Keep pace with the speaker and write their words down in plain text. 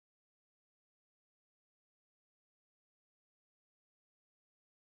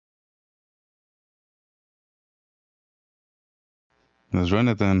Let's run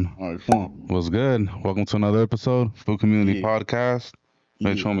it then. All right, come on. What's good? Welcome to another episode, Food Community Podcast.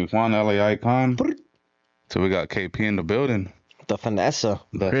 Mitch homie Juan, LA Eyekon. So we got KP in the building. The Finesser.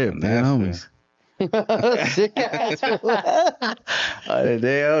 The Crip, Finesser. Sick ass.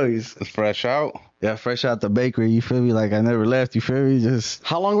 They always. It's fresh out. Yeah, fresh out the bakery, you feel me? Like I never left, you feel me? Just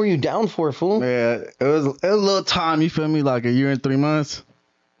How long were you down for, fool? man, it was a little time, you feel me? Like a year and 3 months.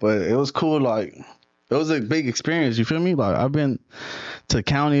 But it was cool, like it was a big experience, you feel me? Like I've been to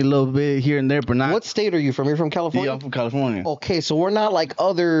county a little bit here and there, but not. What state are you from? You're from California? Yeah, I'm from California. Okay, so we're not like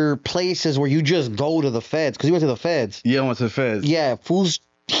other places where you just go to the feds, because you went to the feds. Yeah, I went to the feds. Yeah, fools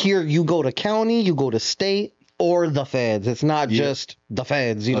here, you go to county, you go to state, or the feds. It's not just the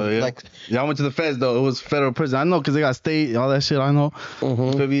feds, you know, Yeah. like. Yeah, I went to the feds though. It was federal prison. I know because they got state, all that shit. I know. You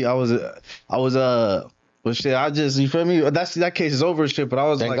feel me? I was but shit. I just, you feel me? That case is over and shit. But I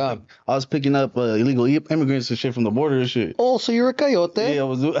was Thank God. I was picking up illegal immigrants and shit from the border and shit. Oh, so you're a coyote? Yeah, I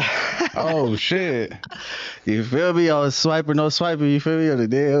was. Oh shit. You feel me? I was swiping, no swiping. You feel me? On the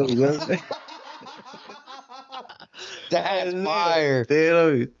day. That's fire.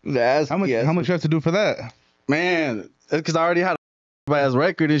 Damn. That's How much you have to do for that? Man, because I already had a ass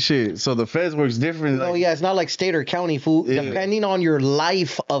record and shit. So the feds works different. Oh yeah, it's not like state or county, fool. Yeah. Depending on your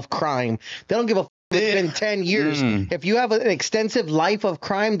life of crime, they don't give a. It's been 10 years. If you have an extensive life of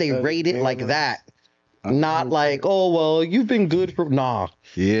crime, they rate it like that. Not like, oh well, you've been good for. Nah,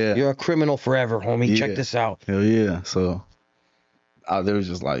 Yeah. you're a criminal forever, homie. Yeah. Check this out. Hell yeah. So they was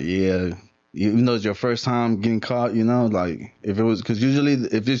just like, yeah, even though it's your first time getting caught, you know, like if it was, because usually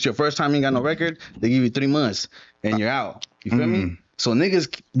if it's your first time you ain't got no record, they give you 3 months and you're out. You feel me? So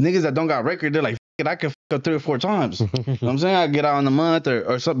niggas that don't got record, they're like, it, I could up 3 or 4 times. You know what I'm saying? I get out in a month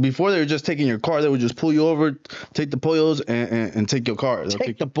or something. Before they were just taking your car, they would just pull you over, take the pollos and take your car. They'll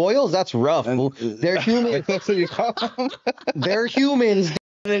Take the boils. That's rough. Fool. They're humans. They're humans.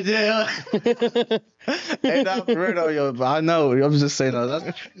 Hey, not for real though, yo. But I know. I'm just saying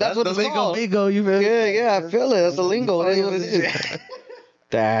that's what the it's lingo. called. Bingo, you feel me? Yeah, I feel it. That's the lingo. It is what it is.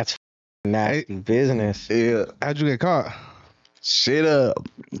 That's nasty business. Yeah. How'd you get caught? Shit up.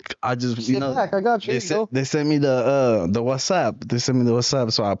 I just, Sit back. I got you. they sent me the WhatsApp. They sent me the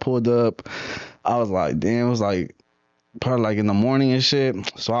WhatsApp, so I pulled up. I was like, damn, it was like probably like in the morning and shit.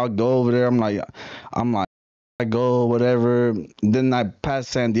 So I'll go over there. I'm like, I go, whatever. Then I pass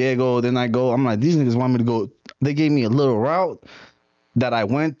San Diego. Then I go. I'm like, these niggas want me to go. They gave me a little route that I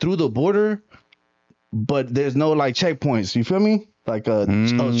went through the border, but there's no like checkpoints. You feel me? Like El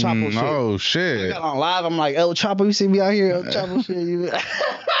Chapo shit. Oh I shit. got on live. I'm like, El Chapo, you see me out here? El Chapo shit. You...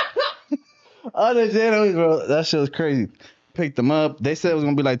 Understand, bro. That shit was crazy. Picked them up. They said it was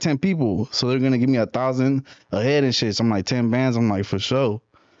gonna be like 10 people, so they're gonna give me 1,000 a head and shit. So I'm like 10 bands. I'm like, for sure.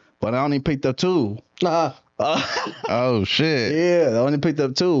 But I only picked up 2. Nah. Oh shit. Yeah, I only picked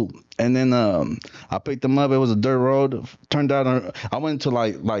up 2. And then I picked them up. It was a dirt road. Turned out I went to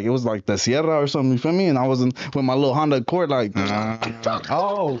like it was like the Sierra or something. You feel me? And I was with my little Honda Accord like.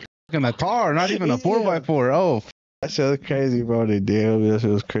 Oh, in a car, not even a 4x4. Oh, That shit was crazy, bro. They did. That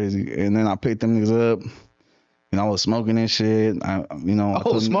shit was crazy. And then I picked them niggas up. And I was smoking and shit. I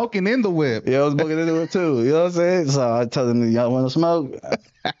told them, smoking in the whip. yeah, I was smoking into it too. You know what I'm saying? So I told them, y'all want to smoke?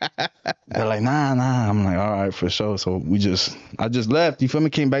 They're like, nah. I'm like, all right, for sure. So I just left. You feel me?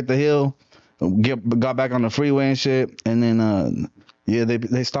 Came back the hill, got back on the freeway and shit. And then,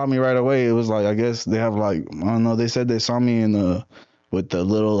 they stopped me right away. It was like, I guess they have like, I don't know. They said they saw me with the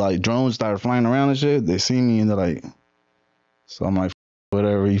little like drones that are flying around and shit. They see me and they're like, so I'm like,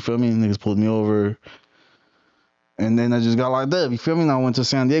 whatever. You feel me? Niggas pulled me over. And then I just got locked up. You feel me? And I went to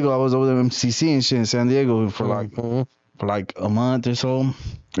San Diego. I was over there MCC and shit in San Diego for like a month or so.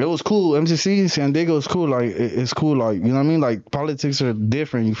 It was cool. MCC, San Diego is cool. Like it's cool. Like, you know what I mean? Like politics are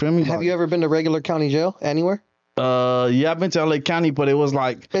different. You feel me? Have you ever been to regular county jail anywhere? Yeah, I've been to LA County, but it was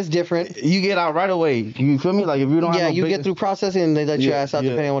like It's different. you get out right away. You feel me? Like if you don't have Yeah, no you business, get through processing and they let your Yeah, ass out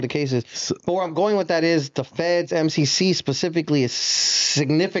yeah. depending on what the case is. But where I'm going with that is the feds, MCC specifically, is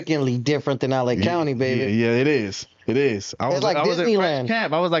significantly different than LA County, baby. Yeah, it is. It is. I was like I was in Disneyland. French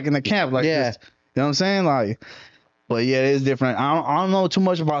camp. I was like in the camp, like Yeah. this. You know what I'm saying? Like, but yeah, it is different. I don't know too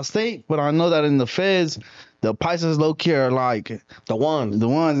much about state, but I know that in the feds, the Pisces low key are like The one. the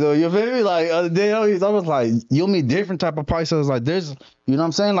ones though. You feel me? Like other day, I was like, you'll meet different type of Pisces. Like there's, you know what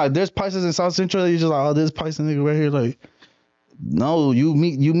I'm saying? Like there's Pisces in South Central that you just like, oh, this Pisces nigga right here. Like, no, you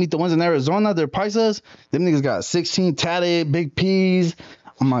meet the ones in Arizona. They're Pisces. Them niggas got 16 tatted, big P's.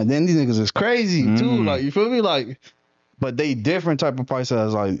 I'm like, then these niggas is crazy too. Like, you feel me? Like, but they different type of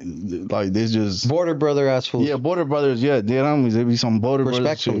Pisces. Like there's just Border brother ass fools. yeah, border brothers. Yeah, they homies. They be some border brothers.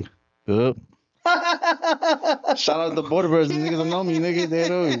 Respectfully. Shit. Yep. Shout out to Border Birds. These niggas don't know me, nigga. They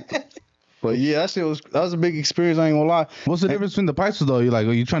know me. But yeah, that was a big experience. I ain't gonna lie. What's the difference between the prices though?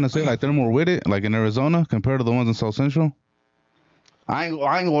 Are you trying to say like they're more with it, like in Arizona, compared to the ones in South Central? I ain't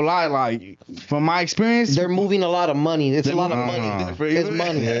gonna lie. Like from my experience, They're moving a lot of money. It's a lot of money. It's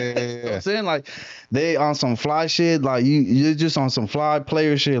money. You know what I'm saying? Like they on some fly shit. Like you're just on some fly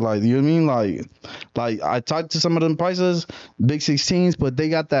player shit. Like you know what I mean? Like I talked to some of them prices, big 16s, but they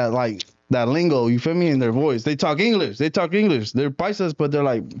got that like that lingo. You feel me? In their voice, they talk English. They're paisas, but they're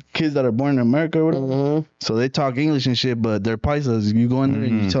like kids that are born in America or whatever. Mm-hmm. So they talk English and shit, but they're paisas. You go in there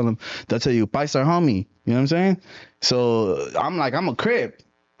and you tell them, they'll tell you paisa homie. You know what I'm saying? So I'm like, I'm a Crip. You know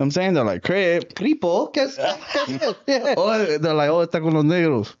what I'm saying? They're like, Crip. Cripo. Oh, they're like, oh, está con los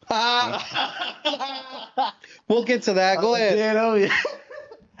negros. We'll get to that. Go ahead. Yeah.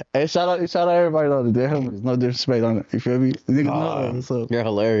 Hey, shout out everybody on the dead homies. No disrespect on it. You feel me? Niggas know that, so. You're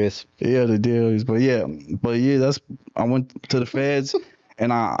hilarious. Yeah, the deals. But yeah, I went to the feds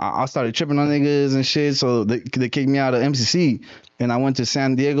and I started tripping on niggas and shit. So they kicked me out of MCC and I went to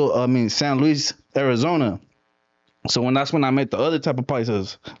San Luis, Arizona. So that's when I met the other type of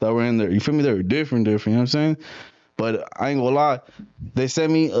paisas that were in there. You feel me? They were different, you know what I'm saying? But I ain't gonna lie. They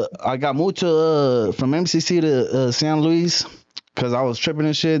sent me, I got moved to, from MCC to San Luis because I was tripping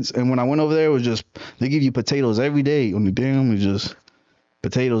and shit. And when I went over there, it was just, they give you potatoes every day on the dam. It's just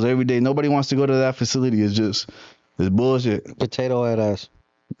potatoes every day. Nobody wants to go to that facility. It's bullshit. Potato head ass.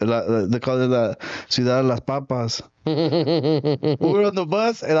 They call it la Ciudad de las Papas. We were on the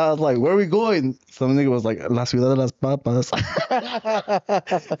bus and I was like, where are we going? Some nigga was like, La Ciudad de las Papas.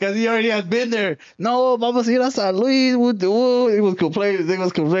 Because he already had been there. No, vamos a ir a San Luis. He was complaining. I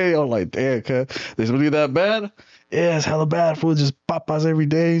was like, damn, cuz. It's really that bad? Yeah, it's hella bad. Food just papas every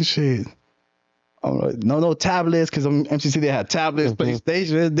day and shit. I'm like, no tablets, because MCC, they had tablets,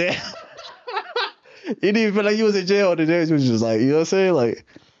 PlayStation. Damn. You didn't even feel like you was in jail today. It was just like, you know what I'm saying? Like,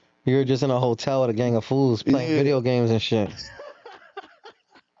 you were just in a hotel with a gang of fools playing video games and shit.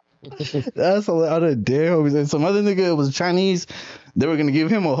 That's a lot of damn. And some other nigga was Chinese. They were gonna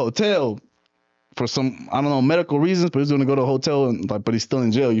give him a hotel for some, I don't know, medical reasons, but he's gonna go to a hotel and but he's still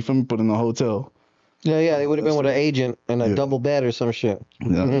in jail. You feel me? Put in a hotel. Yeah, they would have been with an agent and a double bed or some shit.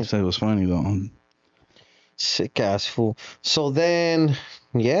 Yeah, I say it was funny though. Sick ass fool. So then,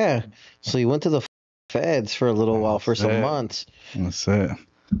 so you went to the feds for a little while, for some months. That's it.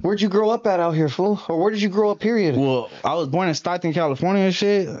 Where'd you grow up at out here, fool? Or where did you grow up, period? Well, I was born in Stockton, California and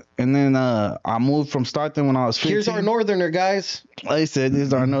shit. And then I moved from Stockton when I was 15. Here's our northerner, guys. Like I said,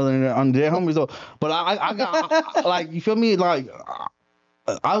 these are northerner on their homies though. But I got, like, you feel me? Like,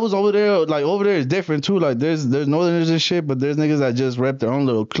 I was over there, like, over there is different too. Like, there's northerners and shit, but there's niggas that just rep their own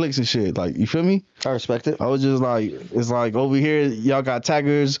little cliques and shit. Like, you feel me? I respect it. I was just like, it's like over here, y'all got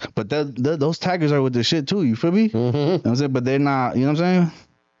taggers, but those taggers are with the shit too. You feel me? Mm-hmm. You know what I'm saying? But they're not, you know what I'm saying?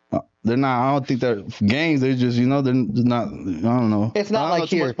 They're not, I don't think they're gangs. They're just, they're not, I don't know. It's not like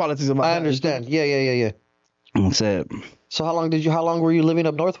here. Too much politics about I understand. Yeah. That's it. So how long were you living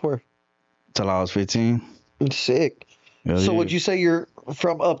up north for? Till I was 15. Sick. Yeah, so would you say you're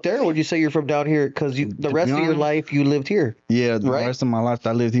from up there, or would you say you're from down here? Because the rest of your life you lived here. Yeah, the rest of my life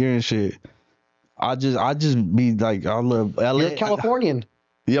I lived here and shit. I just be like, I love LA. You're Californian.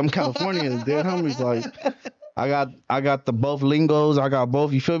 Yeah, I'm Californian. Dead homies. Like, I got the both lingos. I got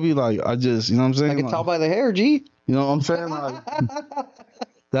both. You feel me? Like, I just, you know what I'm saying? I can tell by the hair, G. You know what I'm saying? Like,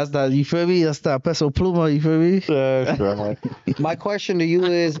 that's that. You feel me? That's that peso pluma. You feel me? That's right. My question to you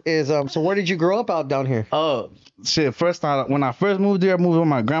is so where did you grow up out down here? Oh shit! When I first moved there, I moved with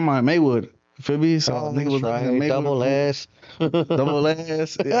my grandma in Maywood. You feel me? So nigga was right. in Maywood. Double S. Double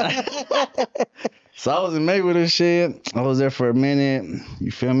S. Yeah. So I was in Maywood and shit. I was there for a minute.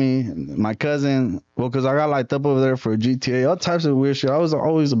 You feel me? My cousin, because I got locked up over there for GTA, all types of weird shit. I was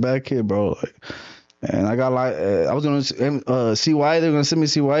always a bad kid, bro. Like, and I got I was gonna CYA. They were gonna send me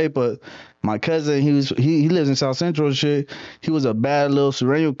CYA, but my cousin, he lives in South Central and shit. He was a bad little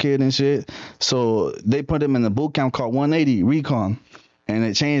Sereno kid and shit. So they put him in a boot camp called 180 Recon, and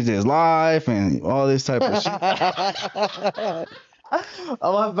it changed his life and all this type of shit.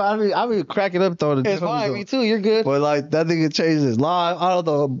 I be cracking up though. It's fine, me too. You're good. But like that nigga changed his life. I don't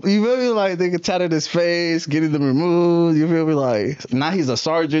know. You feel me? Like nigga tatted his face, getting them removed. You feel me? Like now he's a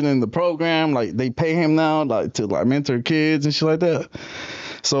sergeant in the program. Like they pay him now, like to like mentor kids and shit like that.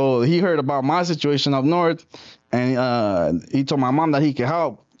 So he heard about my situation up north, and he told my mom that he could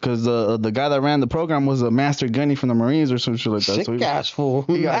help. Cause the guy that ran the program was a master gunny from the Marines or some shit like that. Sick So ass fool.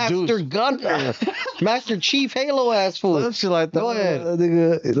 he got Master juice. Gunner. Master Chief Halo ass fool. Some shit like that. Go ahead.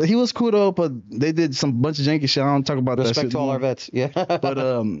 Nigga, he was cool though, but they did some bunch of janky shit. I don't talk about that Respect shit. to all our vets. Yeah. But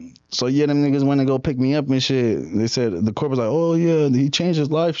so yeah, them niggas went to go pick me up and shit. They said the corp was like, oh yeah, he changed his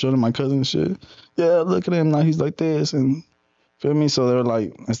life. Showed him my cousin and shit. Yeah, look at him now. He's like this and feel me. So they were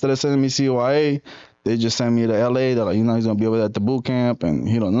like, instead of sending me CYA, they just sent me to LA. They're like, you know, he's gonna be over there at the boot camp and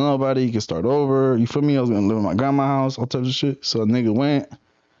he don't know nobody. He can start over. You feel me? I was gonna live in my grandma's house, all types of shit. So a nigga went.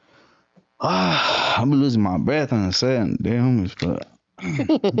 I'm losing my breath on the set. Damn, but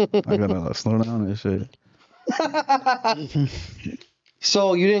I gotta slow down this shit.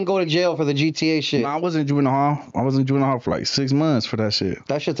 So you didn't go to jail for the GTA shit? No, I was in juvenile hall. I was in juvenile hall for like 6 months for that shit.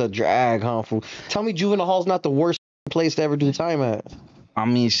 That shit's a drag, huh, fool? Tell me juvenile hall's not the worst place to ever do time at. I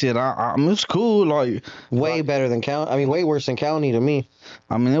mean, shit, I mean, it's cool. Like, Way better than county. I mean, way worse than county to me.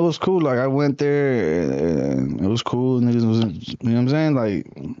 I mean, it was cool. Like, I went there and it was cool. Niggas was, you know what I'm saying? Like,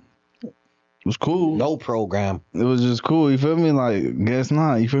 it was cool. No program. It was just cool. You feel me? Like, guess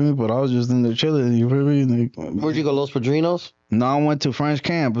not. You feel me? But I was just in there chilling. You feel me? Like, Where'd you go, Los Padrinos? No, I went to French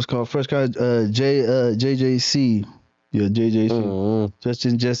camp. It's called French Camp JJC. Yeah, JJC.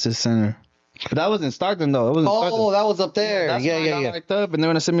 Mm-hmm. Justice Center. But that was in Stockton though. It was in Stockton. That was up there. That's Yeah, when I yeah, got yeah. locked up, and they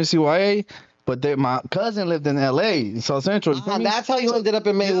were gonna send me to CYA. But my cousin lived in LA, South Central. You feel me? That's how you ended up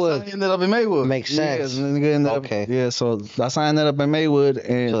in Maywood. I ended up in Maywood. Makes sense. Yeah, nigga ended up- Okay. yeah, so that's how I ended up in Maywood,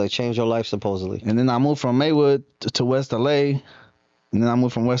 and So they changed your life supposedly. and then I moved from Maywood to West LA, and then I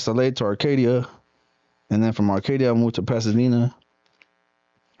moved from West LA to Arcadia, and then from Arcadia I moved to Pasadena,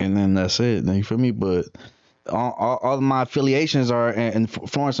 and then that's it. You feel me? But all of my affiliations are in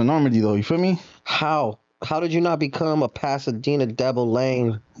Florence and Normandy, though. You feel me? How? How did you not become a Pasadena Devil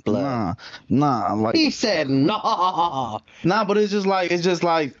Lane blood? Nah. Like He said nah. nah, but it's just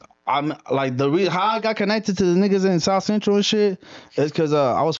like I'm like the reason how I got connected to the niggas in South Central and shit is because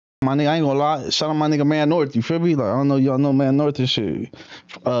I was my nigga. I ain't gonna lie. Shout out my nigga Man North. You feel me? Like I don't know y'all know Man North and shit.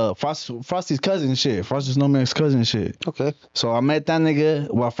 Frosty's cousin and shit. Frosty's no man's cousin and shit. Okay. So I met that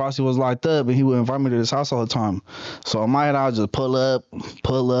nigga while Frosty was locked up, and he would invite me to his house all the time. So in my head, I would just pull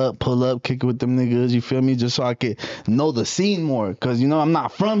up, kick it with them niggas. You feel me? Just so I could know the scene more, cause you know I'm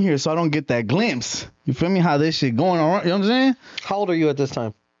not from here, so I don't get that glimpse. You feel me? How this shit going on? You know what I'm saying? How old are you at this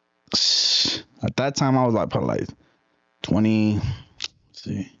time? At that time, I was like probably like 20. Let's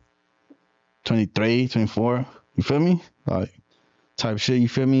see. 23, 24, you feel me? Like, type shit, you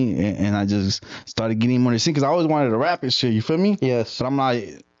feel me? And I just started getting more to see, because I always wanted to rap and shit, you feel me? Yes. But I'm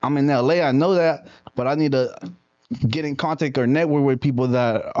like, I'm in LA, I know that, but I need to get in contact or network with people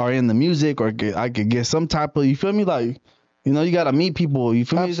that are in the music, or I could get some type of, you feel me? Like, you know, you got to meet people, you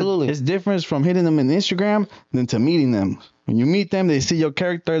feel Absolutely. me? It's different from hitting them in Instagram than to meeting them. When you meet them, they see your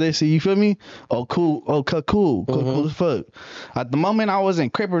character, they see, you feel me? Oh, cool. Oh, cool as fuck. At the moment, I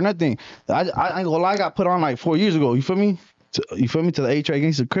wasn't Crip or nothing. I ain't gonna lie, I got put on like 4 years ago, you feel me? To the A-Track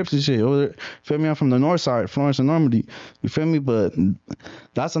against the Crips and shit over there. Feel me? I'm from the north side, Florence and Normandy. You feel me? But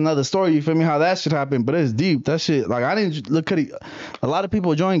that's another story, you feel me? How that shit happened. But it's deep. That shit, like, I didn't look at it. A lot of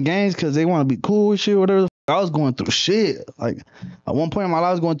people join gangs because they want to be cool with shit, whatever. I was going through shit. Like, at one point in my life,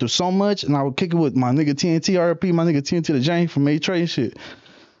 I was going through so much, and I would kick it with my nigga TNT, RP, my nigga TNT the Jane from A-Track and shit.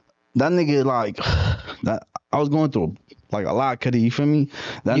 That nigga, like, that I was going through like a lot, Cuddy, you feel me?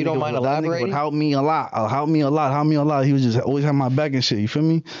 That You don't mind elaborating? That nigga would help me a lot. He was just always have my back and shit, you feel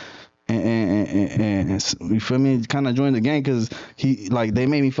me? And you feel me? Kind of joined the gang because he, like, they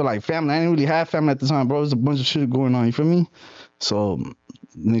made me feel like family. I didn't really have family at the time, bro. There was a bunch of shit going on, you feel me? So,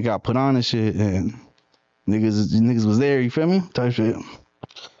 nigga got put on and shit, and niggas was there, you feel me? Type shit.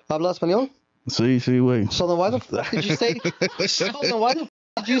 Habla español? See, wait. So then why the fuck did you say?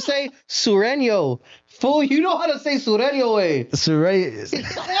 Did you say sureño? Fool, you know how to say sureño, way. Surrey.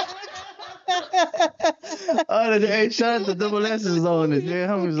 Oh, hey, shout out to Double S's on it. Yeah,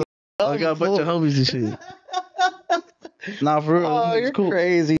 homies. I got a bunch of homies and shit. Nah, for real. Oh, you're cool.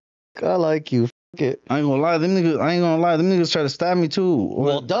 crazy. I like you. Fuck it. I ain't gonna lie, them niggas try to stab me too.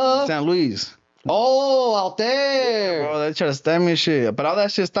 Well, duh. San Luis. Oh, out there. Bro, they try to stab me and shit. But all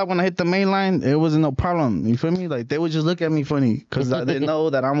that shit stopped when I hit the main line. It wasn't no problem. You feel me? Like, they would just look at me funny. Because they know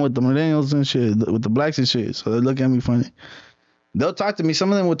that I'm with the millennials and shit, with the blacks and shit. So they look at me funny. They'll talk to me.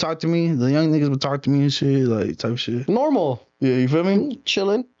 Some of them would talk to me. The young niggas would talk to me and shit, like, type shit. Normal. Yeah, you feel me?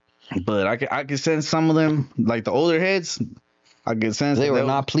 Chilling. But I could sense some of them, like the older heads, I could sense They were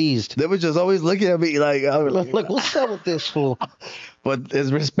not pleased. They were just always looking at me like, I was Look, what's up with this fool? But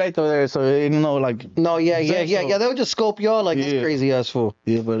there's respect over there, so you know, like. No, yeah. They would just scope y'all like this crazy ass fool.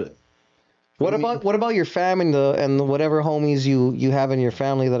 Yeah, but What about your fam and whatever homies you have in your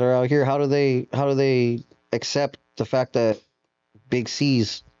family that are out here? How do they accept the fact that Big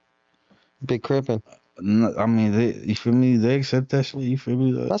C's Big Crippin'? I mean, you feel me? They accept that shit. You feel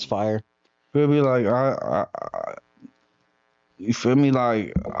me? That's fire. Feel me? Like you feel me?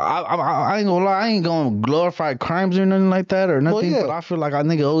 Like I ain't gonna lie, I ain't gonna glorify crimes or nothing like that or nothing. yeah. But I feel like I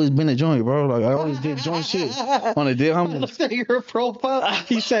nigga always been a joint, bro. Like I always did joint shit on a dead I homie. looked at your profile.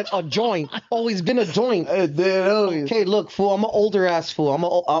 He said a joint. Always been a joint. Always. Okay, look, fool. I'm an older ass fool.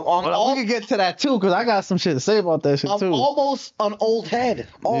 We can get to that too, cause I got some shit to say about that shit too. I'm almost an old head.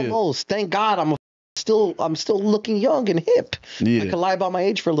 Almost. Yeah. Thank God I'm still looking young and hip. Yeah. I can lie about my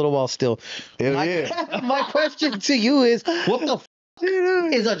age for a little while still. My question to you is, what the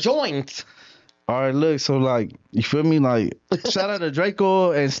is a joint? All right, look, so like, you feel me? Like, shout out to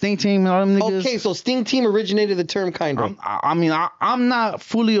Draco and Sting Team and all them niggas. Okay, so Sting Team originated the term, kind of. I mean, I'm not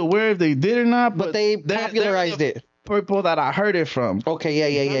fully aware if they did or not, but they popularized it. People that I heard it from.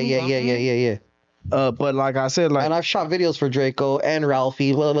 Okay, yeah. But like I said, like, and I've shot videos for Draco and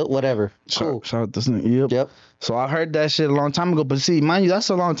Ralphie, whatever. Cool. Shout out to Sting. Yep. So I heard that shit a long time ago, but see, mind you, that's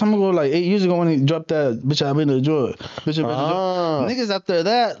a long time ago, like 8 years ago when he dropped that bitch I've been to joy. Niggas after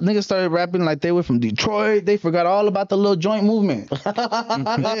that, niggas started rapping like they were from Detroit. They forgot all about the little joint movement.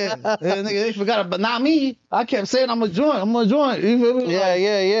 Nigga, they forgot, but not me. I kept saying I'm a joint. You feel me?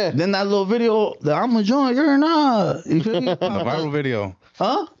 Yeah. Then that little video, that I'm a joint, you're not. You feel me? The viral video.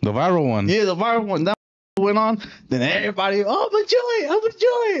 Huh? The viral one. Yeah, the viral one. That went on, then everybody, I'm a joint.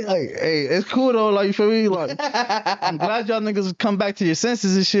 Like, hey, it's cool though, like, you feel me? Like, I'm glad y'all niggas come back to your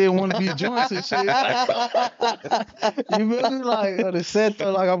senses and shit and want to be joints and shit. You feel me? Like, the set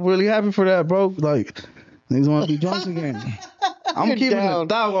though, like, I'm really happy for that, bro. Like, niggas want to be joints again. I'm keeping it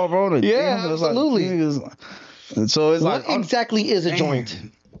thorough, bro. Yeah, absolutely. Like, and so it's what exactly is a joint?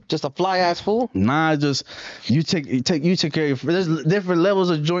 Just a fly ass fool? Nah, just you take care of your. There's different levels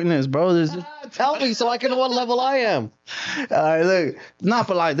of jointness, bro. Tell me so I can know what level I am. All right, look, not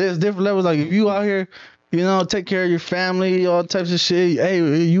for like there's different levels. Like if you out here, you know, take care of your family, all types of shit. Hey,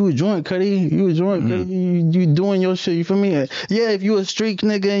 you a joint, Cuddy. You doing your shit. You feel me? Yeah, if you a street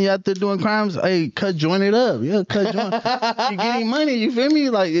nigga and you out there doing crimes, hey, cut joint it up. Yeah, cut joint. You getting money. You feel me?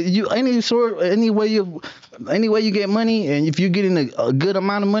 Like any way you get money, and if you're getting a good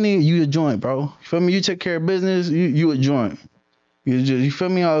amount of money, you a joint, bro. You feel me? You take care of business, you a joint. You feel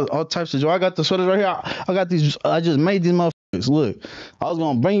me? All types of joint. I got the sweaters right here. I got these. I just made these motherfuckers. Look, I was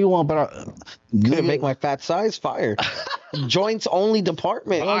gonna bring you one, but I make my fat size fire. Joints only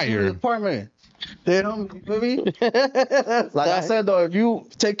department. Damn, you feel me? Like I said though, if you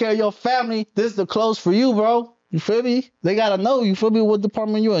take care of your family, this is the clothes for you, bro. You feel me? They gotta know. You feel me? What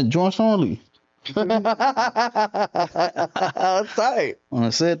department you in? Joints only. That's tight. When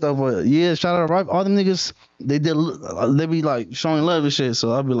I said though, but yeah, shout out to all them niggas. They be like showing love and shit.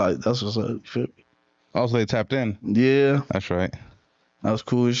 So I'll be like, that's what's up. You feel me? Also, they tapped in. Yeah, that's right. That was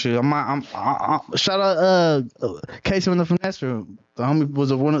cool as shit. I'm shout out KpTheFinesser. The homie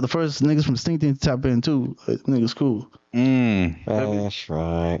was one of the first niggas from Sting Team to tap in too. Niggas cool. That's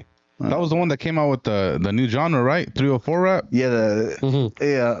right. That was the one that came out with the new genre, right? 304 rap? Yeah,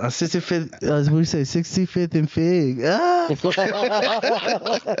 65th, what do you say, 65th and Fig.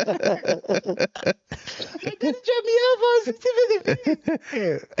 Didn't trip me up on 65th and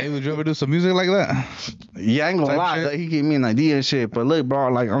Fig. Hey, would you ever do some music like that? Yeah, I ain't gonna lie. Like, he gave me an idea and shit. But look, bro,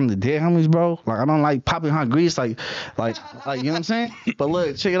 like, I'm the dead homies, bro. Like, I don't like popping hot grease, like, you know what I'm saying? But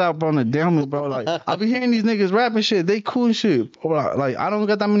look, check it out, bro, on the dead homies, bro. Like, I be hearing these niggas rapping shit. They cool and shit. Like, I don't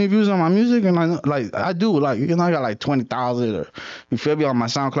got that many views on my music, and I do, like, you know, I got like 20,000 or, you feel me, on my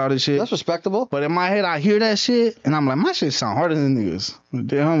SoundCloud and shit. That's respectable. But in my head, I hear that shit, and I'm like, my shit sound harder than niggas.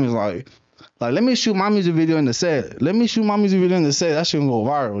 Their homies like, let me shoot my music video in the set. That shit gonna go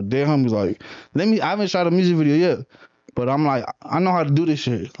viral. Their homies like, I haven't shot a music video yet, but I'm like, I know how to do this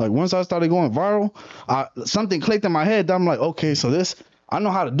shit. Like, once I started going viral, something clicked in my head that I'm like, okay, so I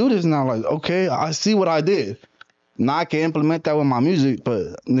know how to do this now. Like, okay, I see what I did. Now I can implement that with my music,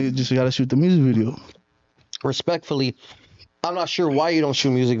 but niggas just gotta shoot the music video. Respectfully, I'm not sure why you don't shoot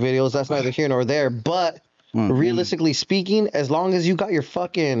music videos. That's neither here nor there. But realistically speaking, as long as you got your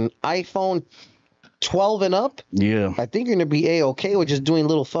fucking iPhone 12 and up, yeah, I think you're gonna be A-okay with just doing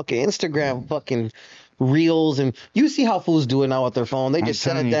little fucking Instagram fucking reels. And you see how fools do it now with their phone. They just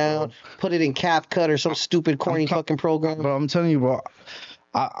set it down, put it in CapCut or some stupid corny fucking program. Bro, I'm telling you, bro.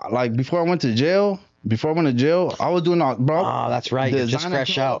 Before I went to jail, I was doing all, bro. Oh, that's right. You're just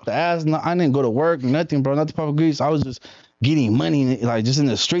fresh out. I didn't go to work, nothing, bro. Not the proper grease. I was just getting money, like just in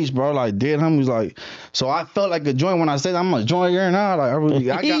the streets, bro. Like dead homies, like. So I felt like a joint when I said I'm a joint here now. Like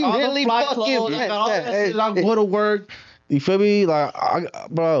I got all really the fly fucking clothes, I got all that meant shit. I go to work. You feel me? Like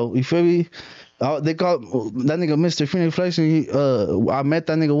bro, you feel me? They call that nigga Mr. Phoenix Flexing. I met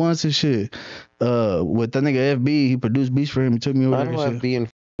that nigga once and shit. With that nigga FB, he produced beats for him. He took me over I there. know And shit. FB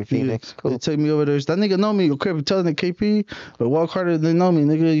in Phoenix. Cool. They took me over there. That nigga know me. Crip telling the KP, but Wockharder, they know me,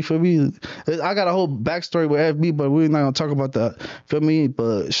 nigga. You feel me? I got a whole backstory with FB, but we're not gonna talk about that. Feel me?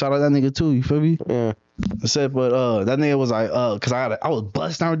 But shout out that nigga too. You feel me? Yeah. I said, but that nigga was like, cause I was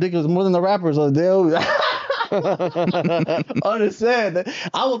busting out ridiculous more than the rappers on the Understand?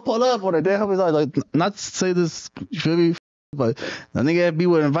 I would pull up on a day. I was like, not to say this, you feel me? But the nigga FB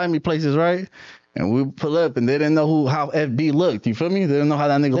would invite me places, right? And we pull up, and they didn't know how FB looked. You feel me? They didn't know how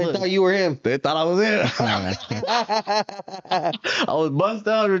that nigga looked. They thought you were him. They thought I was him. I was busted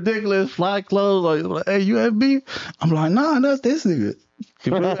out, ridiculous, fly clothes. Like, hey, you FB? I'm like, nah, that's this nigga. You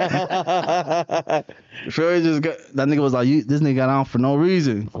feel me? Sure, just got that nigga was like, this nigga got on for no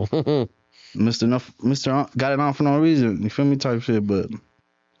reason. Mr. Got it on for no reason. You feel me? Type shit, but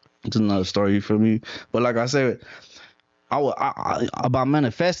it's another story. You feel me? But like I said, I about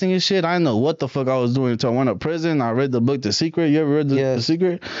manifesting and shit, I didn't know what the fuck I was doing until I went to prison. I read the book The Secret. You ever read The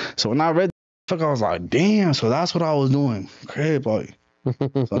Secret? So when I read the fuck, I was like, damn, so that's what I was doing. Crip, like.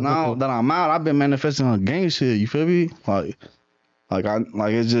 So now that I'm out, I've been manifesting on gang shit. You feel me? Like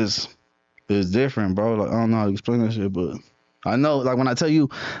it's different, bro. Like I don't know how to explain that shit, but I know, like when I tell you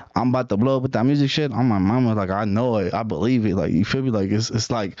I'm about to blow up with that music shit, I'm my mama, like I know it, I believe it. Like you feel me? Like it's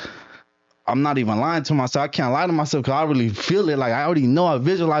like I'm not even lying to myself. I can't lie to myself because I really feel it. Like I already know, I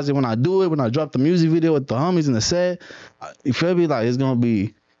visualize it when I do it. When I drop the music video with the homies in the set, you feel me? Like it's gonna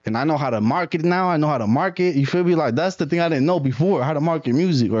be, and I know how to market now. I know how to market. You feel me? Like that's the thing I didn't know before, how to market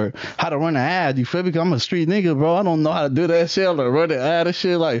music or how to run an ad. You feel me? Because I'm a street nigga, bro. I don't know how to do that shit or run an ad and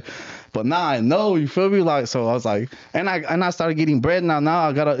shit. Like, but now I know. You feel me? Like, so I was like, and I started getting bread now. Now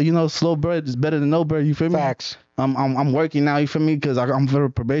I gotta, slow bread is better than no bread. You feel me? Facts. I'm working now. You feel me? Because I'm for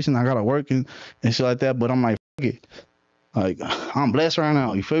probation. I gotta work and shit like that. But I'm like, fuck it. Like I'm blessed right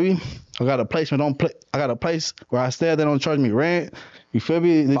now. You feel me? I got a place. I got a place where I stay. They don't charge me rent. You feel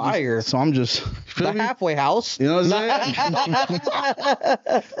me? Fire. So I'm just the halfway house. You know what I'm saying?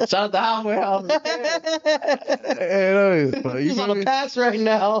 Shout out the halfway house. He's on a pass right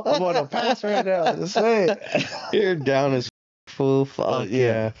now. I'm on a pass right now. Just saying. You're down as full. Fuck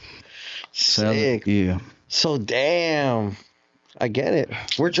yeah. Sick. Yeah. So damn. I get it.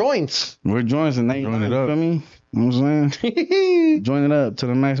 We're joints. We're joints and they join it up. Feel me? You know what I'm saying? Join it up to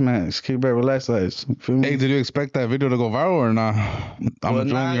the max. Keep it relaxed. Feel me? Hey, did you expect that video to go viral or not? I'm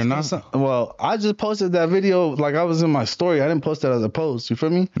joining you or not? Well, I just posted that video like I was in my story. I didn't post that as a post. You feel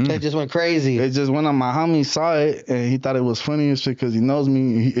me? It just went crazy. It just went on. My homie saw it and he thought it was funny and shit because he knows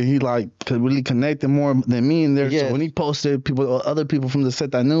me. He like could really connected more than me in there. Yeah. So when he posted, other people from the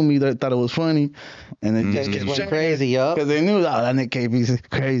set that knew me, they thought it was funny, and it just went crazy, yup. Because they knew that nigga KP's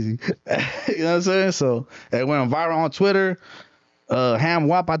crazy. You know what I'm saying? So it went viral on Twitter. Ham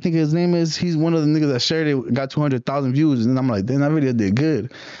Wap, I think his name is. He's one of the niggas that shared it. Got 200,000 views, and I'm like, damn, that video did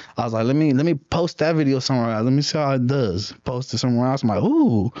good. I was like, let me post that video somewhere else. Let me see how it does. Post it somewhere else. I'm like,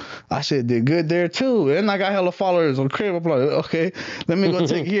 ooh, that shit did good there too. And I got hella followers on Crip. I'm like, okay, let me go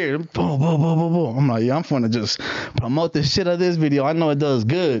take here. Boom, boom, boom, boom, boom. I'm like, yeah, I'm finna just promote the shit of this video. I know it does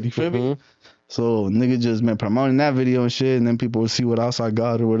good. You feel me? So nigga just been promoting that video and shit, and then people will see what else I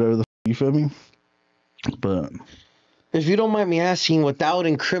got or whatever. You feel me? But if you don't mind me asking, without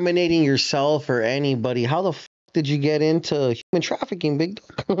incriminating yourself or anybody, how the did you get into human trafficking, big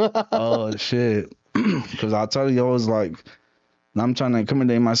dog? Oh shit! Because I'll tell you, I was like, I'm trying to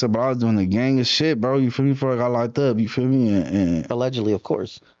incriminate myself, but I was doing the gang of shit, bro. You feel me? Before I got locked up, you feel me? And allegedly, of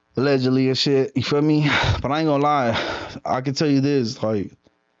course. Allegedly and shit, you feel me? But I ain't gonna lie, I can tell you this, like,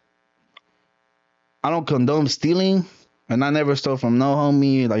 I don't condone stealing. And I never stole from no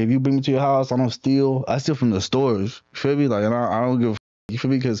homie. Like, if you bring me to your house, I don't steal. I steal from the stores. You feel me? Like, and I don't give a you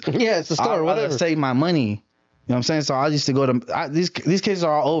feel me? Because yeah, it's a store, whatever. Save my money. You know what I'm saying? So I used to go to, these cases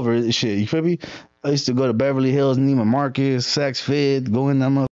are all over this shit. You feel me? I used to go to Beverly Hills, Neiman Marcus, Saks Fifth, go in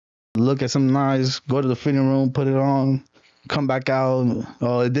there, look at something nice, go to the fitting room, put it on, come back out.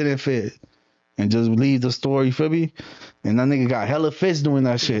 Oh, it didn't fit. And just leave the store, you feel me? And that nigga got hella fits doing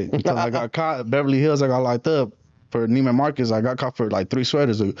that shit. Until I got caught at Beverly Hills, I got locked up. For Neiman Marcus, I got caught for like 3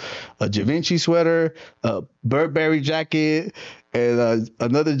 sweaters: a Jo1nt sweater, a Burberry jacket, and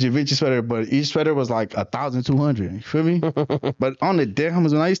another Jo1nt sweater. But each sweater was like 1,200. You feel me? But on the damn,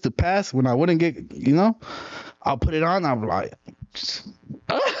 when I used to pass, when I wouldn't get, I'll put it on. I'm like, That's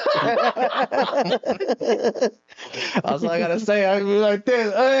all I gotta say. I be like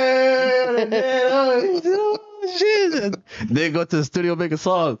this. Hey, shit. Then go to the studio, make a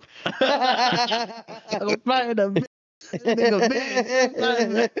song. I'm flying the bitch. Nigga,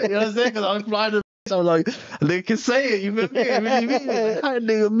 bitch. You know what I'm saying? Because I'm flying the bitch. I'm like, they can say it. You feel me? Really mean it. Hi,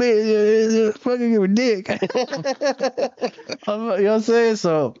 nigga, bitch. Fucking give a dick. You know what I'm saying?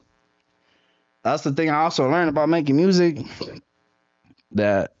 So that's the thing I also learned about making music.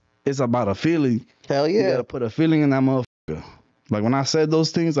 That it's about a feeling. Hell You yeah. gotta put a feeling in that motherfucker. Like when I said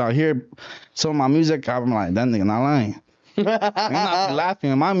those things, I hear some of my music, I'm like, that nigga not lying. I'm not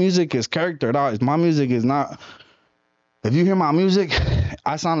laughing. My music is character. My music is not. If you hear my music,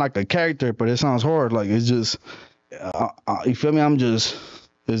 I sound like a character, but it sounds hard. Like it's just, you feel me? It's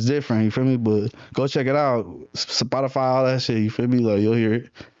different. You feel me? But go check it out. Spotify, all that shit. You feel me? Like you'll hear it.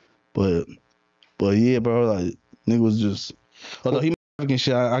 But yeah, bro. Like niggas just. Although he fucking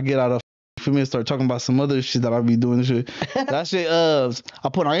shit, I get out of. For me to start talking about some other shit that I be doing and shit. That shit, I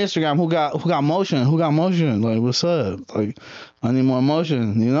put on Instagram, who got motion? Like, what's up? Like, I need more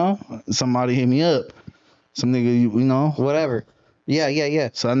motion, you know? Somebody hit me up. Some nigga, you know? Whatever. Yeah.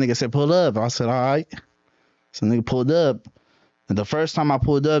 So that nigga said, pull up. I said, all right. So nigga pulled up. And the first time I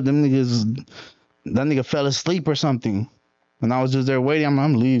pulled up, that nigga fell asleep or something. And I was just there waiting.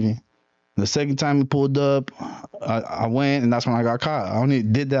 I'm leaving. The second time he pulled up, I went, and that's when I got caught. I only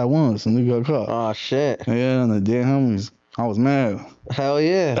did that once, and nigga got caught. Oh, shit. Yeah, and the dead homies. I was mad. Hell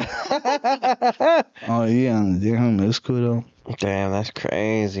yeah. Oh, yeah, and the dead homies. It's cool, though. Damn, that's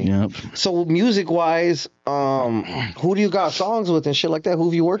crazy. Yep. So, music-wise, who do you got songs with and shit like that? Who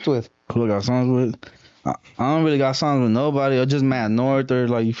have you worked with? Who I got songs with? I don't really got songs with nobody. Or just Matt North or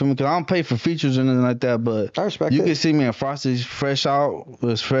like, you feel me? Because I don't pay for features or anything like that, but I respect you it. can see me in Frosty's Fresh Out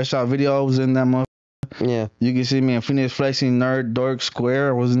videos in that month. Yeah. You can see me in Phoenix Flexing Nerd Dork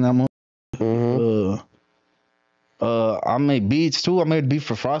Square was in that month. Mm-hmm. I made beats too. I made a beat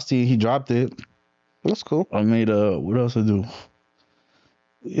for Frosty. He dropped it. That's cool. I made what else I do?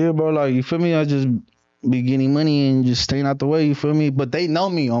 Yeah, bro. Like you feel me? I just be getting money and just staying out the way. You feel me? But they know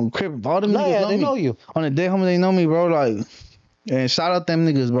me on Crip. All them niggas know they me. know you. On the day, homie, they know me, bro. Like, and shout out them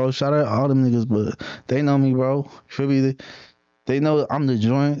niggas, bro. Shout out all them niggas, but they know me, bro. You feel me? They know I'm the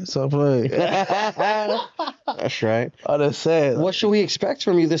joint. So play. That's right. All that said. What should we expect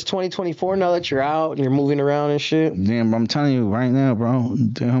from you this 2024 now that you're out and you're moving around and shit? Damn, bro, I'm telling you right now, bro.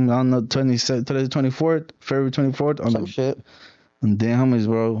 Damn, I don't know. Today's the 24th, February 24th. Some shit. And damn homies,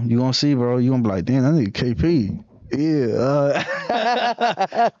 bro. You gonna see, bro. You gonna be like, damn, that nigga KP. Yeah.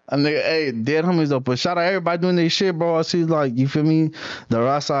 I nigga, hey, dead homies though. But shout out everybody doing their shit, bro. I see, like, you feel me? The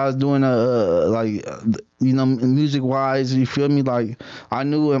Rasa is doing you know, music wise. You feel me? Like, I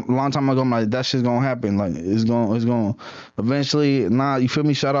knew a long time ago, like, that shit's gonna happen. Like, it's gonna eventually. Nah, you feel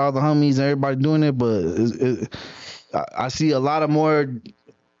me? Shout out all the homies and everybody doing it. But I see a lot of more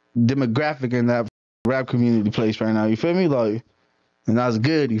demographic in that rap community place right now. You feel me? Like. And that's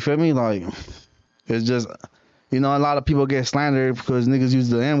good, you feel me? Like, it's just, you know, a lot of people get slandered because niggas use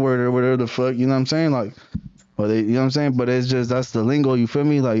the N-word or whatever the fuck, you know what I'm saying? Like, or they, you know what I'm saying? But it's just, that's the lingo, you feel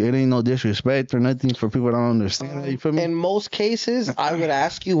me? Like, it ain't no disrespect or nothing for people that don't understand that, you feel me? In most cases, I would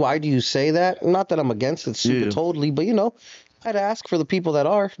ask you, why do you say that? Not that I'm against it super totally, but, you know, I'd ask for the people that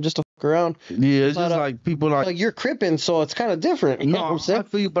are, just to fuck around. Yeah, it's just like people like you're cripping, so it's kind of different. You know what I'm saying? I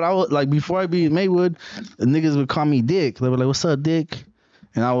feel you, but I would, like, before I be in Maywood, the niggas would call me Dick. They were like, what's up, Dick?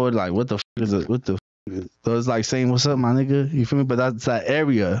 And I would like, what the fuck is it? What the fuck is it? So it's like saying, what's up, my nigga? You feel me? But that's that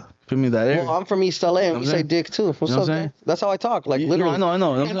area. You feel me? That area. Well, I'm from East LA, and we say Dick too. What's up, man? That's how I talk. Like, literally. I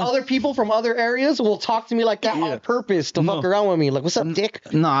know. And other people from other areas will talk to me like that on purpose to fuck around with me. Like, what's up, Dick?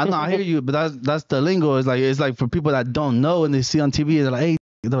 No, I hear you, but that's the lingo. It's like for people that don't know and they see on TV, they're like, hey,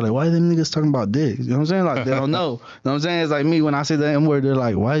 they're like, why are them niggas talking about dick? You know what I'm saying? Like, they don't know. You know what I'm saying? It's like me when I say the N-word, they're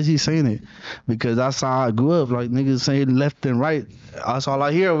like, why is he saying it? Because that's how I grew up. Like, niggas saying left and right. That's all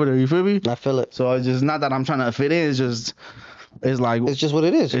I hear over there. You feel me? I feel it. So it's just not that I'm trying to fit in. It's just, it's like, it's just what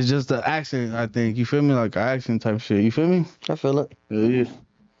it is. It's just the accent, I think. You feel me? Like an accent type shit. You feel me? I feel it. Yeah.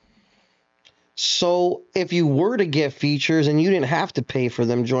 So if you were to get features and you didn't have to pay for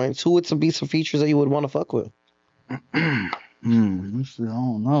them joints, who would be some features that you would want to fuck with? I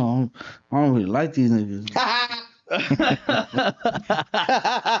don't know. I don't really like these niggas.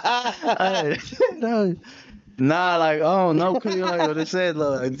 Nah, like, I don't know. Cause like what they said,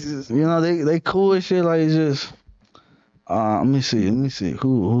 like, just, you know, they cool and shit. Like, just, let me see.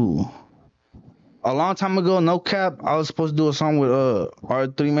 Who? A long time ago, no cap, I was supposed to do a song with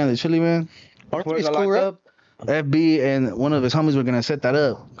R3 Man, the Chili Man. R3's cool, right? FB and one of his homies were gonna set that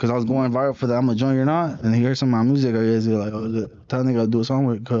up because I was going viral for the I'm a joint or not, and he heard some of my music. I guess he was like, oh, tell nigga to do a song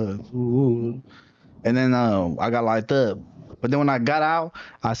with cuz. And then I got locked up. But then when I got out,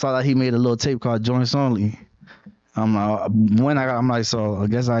 I saw that he made a little tape called Joints Only. I'm like, so I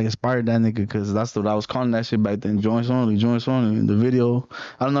guess I inspired that nigga because that's what I was calling that shit back then. Joints Only. In the video.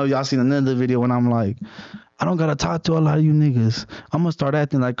 I don't know if y'all seen another video when I'm like, I don't gotta talk to a lot of you niggas. I'm gonna start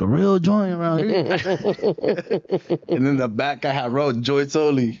acting like a real joint around here. And in the back, I had wrote Joints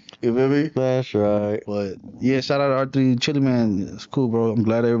Only. You feel me? That's right. But yeah, shout out to R3 Chili Man. It's cool, bro. I'm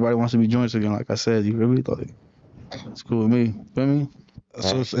glad everybody wants to be joints again. Like I said, you feel me? Like, it's cool with me. Feel me?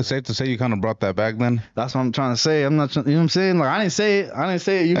 So it's safe to say you kind of brought that back then? That's what I'm trying to say. I'm not, you know what I'm saying? Like, I didn't say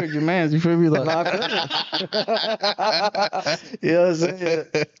it. You heard your mans. You feel me? Like, you know what I'm saying?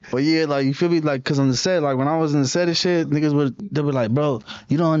 But yeah, like, you feel me? Like, cause on the set, like, when I was in the set and shit, niggas they'd be like, bro,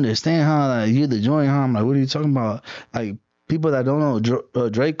 you don't understand, huh? Like, you the joint, huh? I'm like, what are you talking about? Like, people that don't know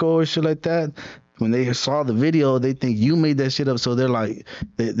Draco or shit like that, when they saw the video, they think you made that shit up. So they're like,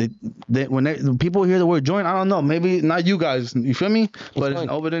 when people hear the word joint, I don't know, maybe not you guys, you feel me? But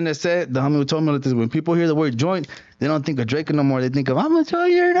over there in the set, the homie who told me like this, when people hear the word joint, they don't think of Draco no more. They think of I'm a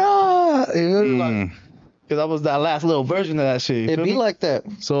joint, you're not. You know, like, cause I was that last little version of that shit. It'd be like that.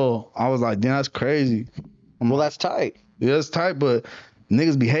 So I was like, damn, that's crazy. Well, that's tight. Yeah, it's tight, but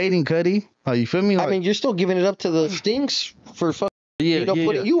niggas be hating, Cuddy. Like, you feel me? Like, I mean, you're still giving it up to the stinks for fucking. Yeah,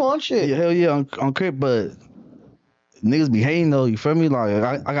 putting you on shit. Yeah, hell yeah, on Crip, but niggas be hating though, you feel me? Like,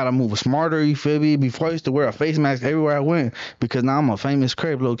 I gotta move smarter, you feel me? Before I used to wear a face mask everywhere I went because now I'm a famous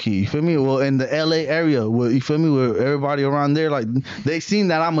Crip low key, you feel me? Well, in the LA area, you feel me? Where everybody around there, like, they seen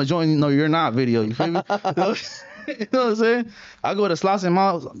that I'm a joint, no, you're not video, you feel me? You know what I'm saying? I go to Slots and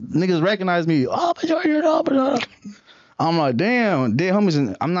Miles, niggas recognize me, oh, but you're not, but I'm like, damn, homies,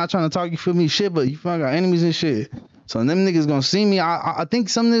 and I'm not trying to talk, you feel me, shit, but you feel like I got enemies and shit. So them niggas gonna see me. I think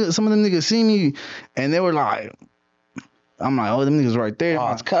some of them niggas see me, and they were like, I'm like, oh, them niggas right there.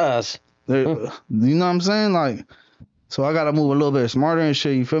 Oh, it's cuz. You know what I'm saying? Like, so I gotta move a little bit smarter and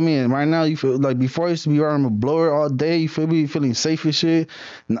shit. You feel me? And right now, you feel like before I used to be riding a blower all day. You feel me? Feeling safe and shit.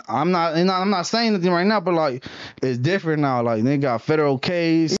 I'm not saying anything right now, but like, it's different now. Like, they got federal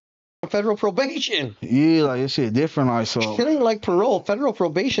case. Federal probation. Yeah, like, this shit different. Like, so. Shit ain't like parole. Federal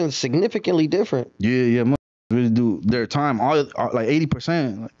probation is significantly different. Yeah. Really do their time all like 80%. Like, you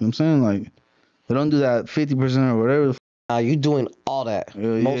know what I'm saying? Like, they don't do that 50% or whatever. You doing all that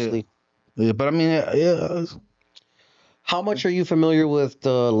mostly. Yeah, but I mean, yeah. How much are you familiar with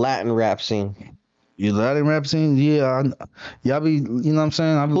the Latin rap scene? You Latin rap scene? Yeah, y'all be, you know what I'm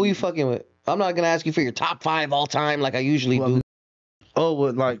saying? Who you fucking with? I'm not gonna ask you for your top 5 all time like I usually do. Oh,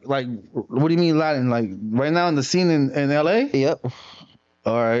 what like what do you mean Latin? Like right now in the scene in LA? Yep.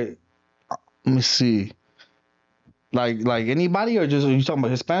 All right. Let me see. Like anybody or just are you talking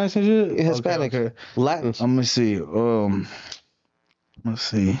about Hispanics and shit? Hispanic. Okay. Latins. I'm gonna see. Let's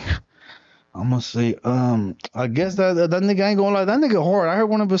see. I'm gonna say, I guess that nigga ain't gonna lie. That nigga hard. I heard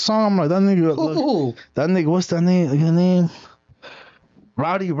one of his songs. I'm like, that nigga. Look, that nigga. What's that name? Your name?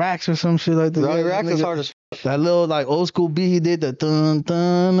 Rowdy Rax or some shit like that. Rowdy Rax is hard as. That little like old school beat he did, the dun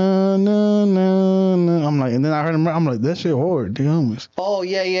dun dun dun dun. I'm like, and then I heard him. I'm like, that shit hard, damn. Oh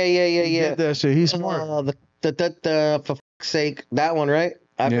yeah. He did that shit. He's smart. For fuck's sake, that one, right?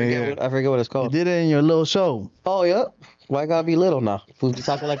 I forget what it's called. You did it in your little show. Oh yeah. Why gotta be little now? Who's be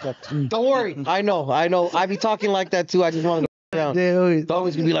talking like that? Don't worry. I know. I be talking like that too. I just wanted to down. It's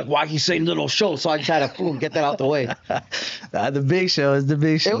always gonna be like, why he say little show? So I just had to get that out the way. The big show is the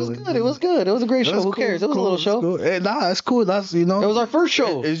big show. It was good. It was a great show. Who cares? It was a little show. Cool. Hey, it's cool. That's It was our first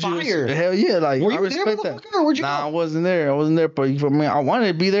show. Fire. Hell yeah! Like, were you I respect there, that. Where'd you go? I wasn't there. But for me, I wanted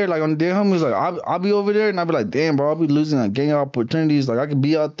to be there. Like on the day, homies, like I'll be over there, and I'll be like, damn, bro, I'll be losing like gang opportunities. Like I could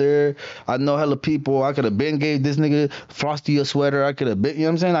be out there. I know hella people. I could have been gave this nigga Frosty a sweater. I could have been. You know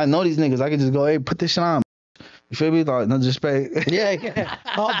what I'm saying? I know these niggas. I could just go, hey, put this shit on. You feel me? Like, no disrespect. Yeah.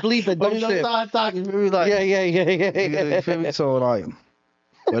 I'll bleep it. Don't shit. Talking. You feel me? Like, yeah. You feel me? So like,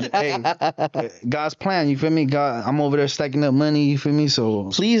 but hey, God's plan. You feel me? God, I'm over there stacking up money. You feel me? So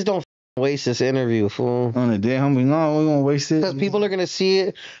please don't waste this interview, fool. On the day, homie. No, we're gonna waste it because people are gonna see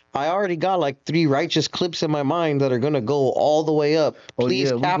it. I already got like 3 righteous clips in my mind that are gonna go all the way up.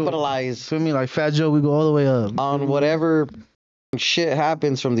 Please capitalize. Feel me? Like Fat Joe, we go all the way up on whatever shit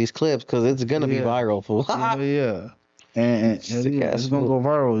happens from these clips because it's gonna be viral, fool. Yeah. And it's gonna go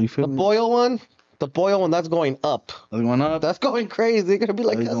viral. You feel me? The boil one, that's going up. That's going up. That's going crazy. They're gonna be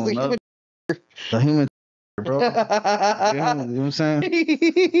like, the human bro. You know what I'm saying?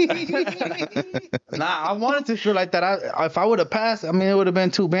 Nah, I wanted to feel like that. If I would have passed, I mean, it would have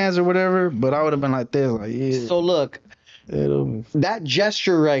been 2 bands or whatever, but I would have been like this, like, yeah. So look, that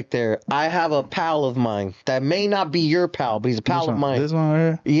gesture right there, I have a pal of mine that may not be your pal, but he's a pal of mine. This one right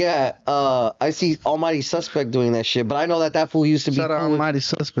here? Yeah, I see Almighty Suspect doing that shit, but I know that fool used to be Shout out cool. Almighty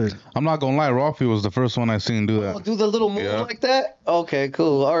Suspect. I'm not gonna lie, Rafi was the first one I seen do that. Oh, do the little move like that? Okay,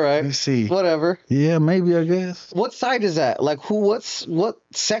 cool. All right. Let's see. Whatever. Yeah, maybe, I guess. What side is that? Like, what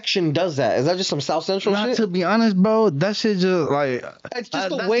section does that? Is that just some South Central shit? To be honest, bro, that shit just like... It's just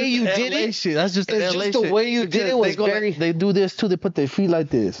the way you did it. Shit. That's just it's LA just the shit. way you did it was very... They do this too. They put their feet like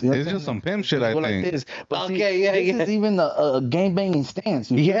this. You know It's just some pimp shit, I go think. like this. But Okay, see, yeah, this yeah. is even a gang banging stance.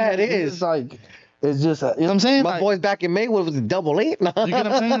 Yeah, it It's is. like, it's just, you know what I'm saying? My Like, boys back in Maywood was a double eight. you get what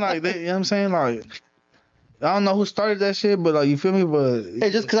I'm saying? Like, you know what I'm saying? Like, I don't know who started that shit, but like, you feel me? But Hey,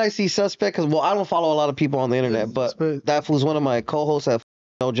 just because I see Suspect, because, well, I don't follow a lot of people on the internet, but Suspect. that fool's one of my co-hosts at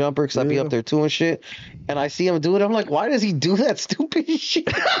No Jumper, because I be Yeah. up there too and shit. And I see him do it. I'm like, why does he do that stupid shit?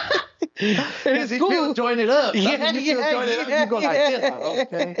 And it's cool. Join it up. Yeah, That's when you feel join it up, you go like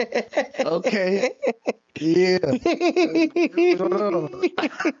this. Like, okay. Yeah.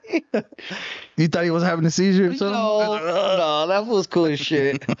 You thought he was having a seizure or something? No, that fool's cool as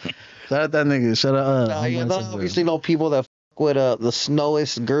shit. Shout out that nigga. Shout out. Nah, you know, obviously know people that with the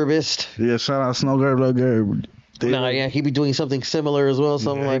Snowist, Gerbist. Yeah, shout out Snow Gerb, Lil Gerb. Nah, yeah, he be doing something similar as well.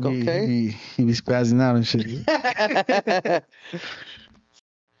 So I'm like, okay. He be spazzing out and shit.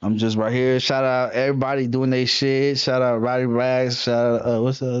 I'm just right here. Shout out everybody doing their shit. Shout out Roddy Rags. Shout out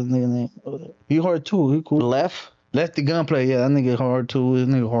what's the other nigga name? He hard too. He cool. Lefty Gunplay. Yeah, that nigga hard too. That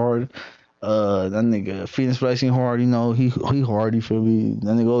nigga hard. That nigga Phoenix Flashing hard. You know he hard. You feel me?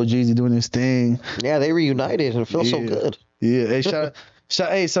 That nigga old Jeezy doing his thing. Yeah, they reunited and it feels so good. Yeah. Hey,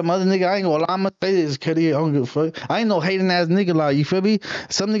 hey, some other nigga, I ain't gonna lie, I'ma say this, cause I don't give a fuck. I ain't no hating ass nigga, like, you feel me?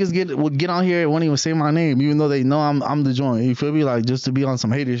 Some niggas would get on here and won't even say my name, even though they know I'm the joint, you feel me? Like, just to be on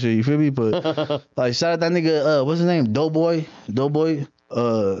some hater shit, you feel me? But, like, shout out that nigga, what's his name? Doughboy, but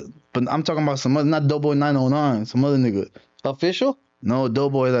I'm talking about some other, not Doughboy 909, some other nigga. Official? No,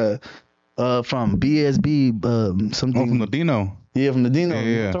 Doughboy that, from BSB, something. Oh, from the Dino. Yeah, from the Dino.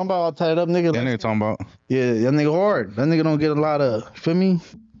 Yeah. Talking about all tied up nigga. That nigga talking about. Yeah, that nigga hard. That nigga don't get a lot of, feel me?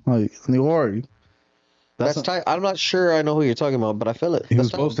 Like, that nigga hard. That's tight. I'm not sure I know who you're talking about, but I feel it. He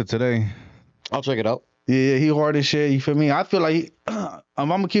That's was posted today. I'll check it out. Yeah, he hard as shit. You feel me? I feel like I'm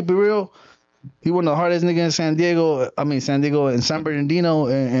gonna keep it real. He one of the hardest niggas in San Diego and San Bernardino,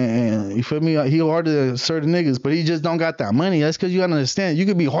 and you feel me? He harder than certain niggas, but he just don't got that money. That's because you gotta understand. You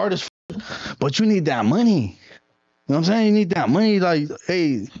could be hard as but you need that money. You know what I'm saying? You need that money. Like,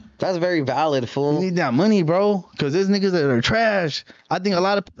 hey, that's very valid, fool. You need that money, bro. Because there's niggas that are trash. I think a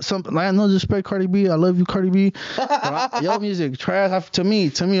lot of like, no disrespect, Cardi B. I love you, Cardi B. Your music trash. To me,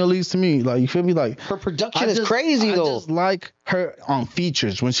 at least to me. Like, you feel me? Like, her production is crazy though. I just like her on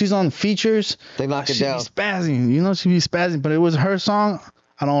features. When she's on features, they knock it down. She be spazzing. You know, she be spazzing. But it was her song.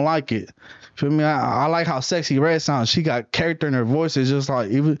 I don't like it. Feel me? I like how Sexy Red sounds. She got character in her voice. It's just like,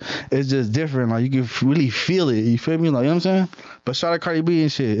 it's just different. Like, you can really feel it. You feel me? Like, you know what I'm saying? But shout out Cardi B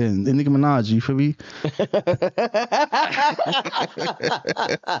and shit and Nicki Minaj. You feel me?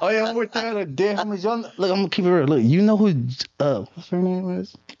 Oh yeah, one more time. Look, I'm gonna keep it real. Look, you know who? What's her name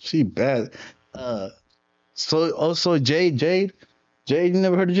is? She bad. So Jade. Jade. You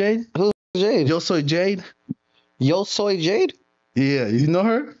never heard of Jade? Who's Jade? Yo Soy Jade. Yo Soy Jade? Yeah, you know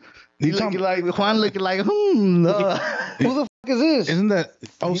her? He looking like Juan, looking like Who the fuck is this? Isn't that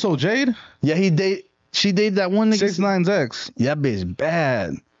also Jade? Yeah, she dated that one nigga. 6ix9ine. Yeah, that bitch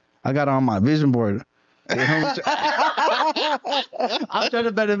bad. I got her on my vision board. I'm trying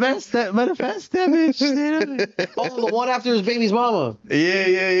to manifest that bitch. Oh, the one after his baby's mama.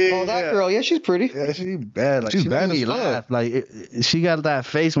 Yeah. Oh, that girl. Yeah, she's pretty. Yeah, she's bad. Like, she's she bad makes as me fuck. laugh. Like, she got that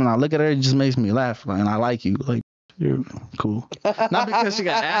face when I look at her, it just makes me laugh. Like, and I like you. Like, you're cool. Not because she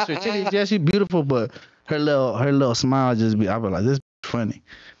got ass or titties. Yeah, she's beautiful, but her little smile just be. I be like, this bitch funny.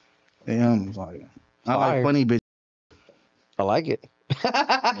 And like, I like funny bitches. I like it.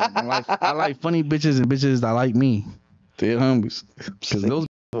 I like funny bitches and bitches that like me. They're homies. Because those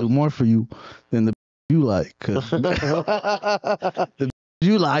do more for you than the you like. Cause the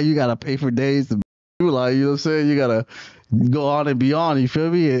you like, you gotta pay for days. The you like, you know what I'm saying? You gotta go on and beyond. You feel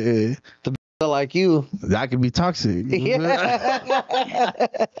me? The like you. That can be toxic. Yeah.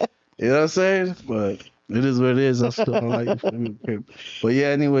 You know what I'm saying? But it is what it is. I still don't like you. Feel me? But yeah,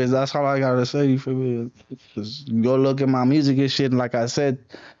 anyways, that's all I gotta say. You feel me? Just go look at my music and shit. And like I said,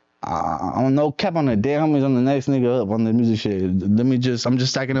 I don't know, cap on the dead homies. I'm the next nigga up on the music shit. I'm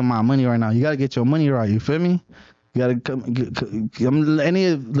just stacking up my money right now. You gotta get your money right. You feel me? You gotta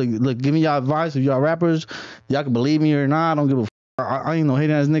look, give me y'all advice. If y'all rappers, y'all can believe me or not. I don't give a. I ain't no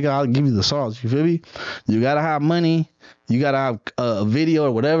hating ass nigga. I'll give you the sauce. You feel me? You gotta have money. You gotta have a video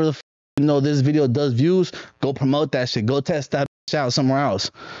or whatever the. This video does views. Go promote that shit. Go test that out somewhere else.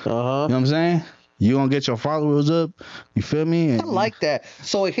 You know what I'm saying? You gonna get your followers up. You feel me? I like that.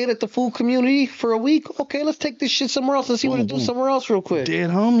 So it hit at the food community for a week. Okay, let's take this shit somewhere else and see what it do somewhere else real quick.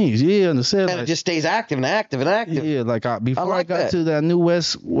 Dead homies, yeah, and it just stays active and active and active. Yeah, like before I got to that new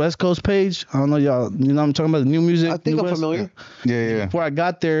West Coast page, I don't know y'all, you know what I'm talking about, the new music. I think I'm familiar. Yeah. Before I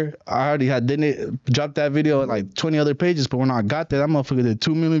got there, I already didn't drop that video at like 20 other pages, but when I got there, that motherfucker did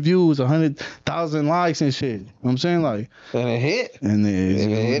 2 million views, 100,000 likes and shit. You know what I'm saying? Like, and it hit. And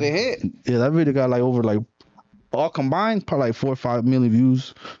it hit. Yeah, that video got like over like all combined, probably like 4 or 5 million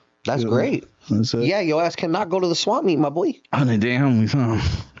views. That's great. Yeah, your ass cannot go to the swap meet, my boy. Oh, the damn homies,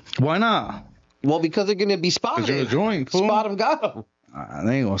 Why not? Well, because they're gonna be spotted. You're a joint, fool. Spot them, got them.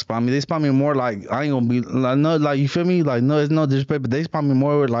 They ain't gonna spot me. They spot me more like I ain't gonna be like no, like you feel me? Like no, it's no disrespect, but they spot me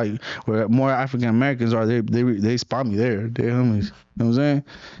more with like where more African Americans are. They spot me there. They homies. You know what I'm saying?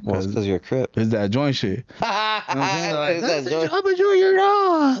 Well, it's because you're a Crip. It's that joint shit. You know what I'm saying? Like, it's that joint. I'm a joint, you're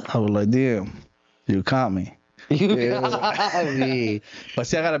not. I was like, damn, you caught me. You got me. But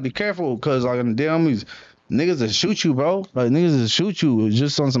see, I gotta be careful because like the damn homies. Niggas that shoot you, bro. Like niggas that shoot you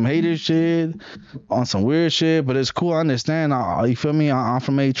just on some hater shit, on some weird shit. But it's cool. I understand. You feel me? I'm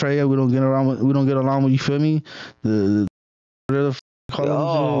from Eritrea. We don't get along with. You feel me? The call them, you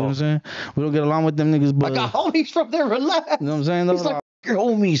know what I'm saying? We don't get along with them niggas. But I got homies from there. Relax. You know what I'm saying? He's like your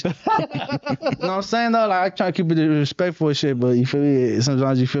homies. You know what I'm saying though? Like I try to keep it respectful and shit, but you feel me?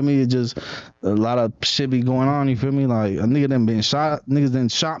 Sometimes you feel me? It just a lot of shit be going on. You feel me? Like a nigga done been shot. Niggas done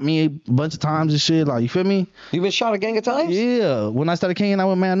shot me a bunch of times and shit. Like you feel me? You been shot a gang of times? Yeah. When I started hanging out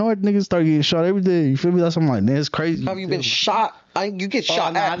with Man North, niggas started getting shot every day. You feel me? That's what I'm like, man, it's crazy. Have you been shot? You get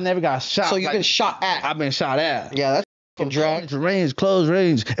shot at? I never got shot. So you've been shot at? I've been shot at. Yeah, that's fucking drag. Close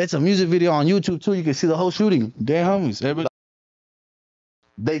range. It's a music video on YouTube too. You can see the whole shooting. Damn homies.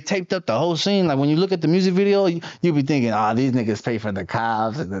 They taped up the whole scene. Like when you look at the music video, you be thinking, these niggas pay for the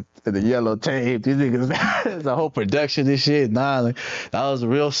cops and the yellow tape. These niggas, it's a whole production and shit. Nah, like, that was a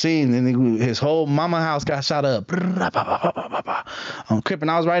real scene. And his whole mama house got shot up. On Crip, and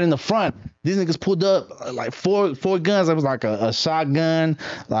I was right in the front. These niggas pulled up like four guns. It was like a shotgun,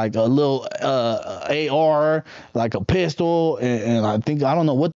 like a little AR, like a pistol, and I don't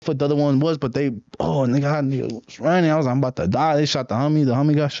know what the other one was, but nigga was running. I was like, I'm about to die. They shot the homie. The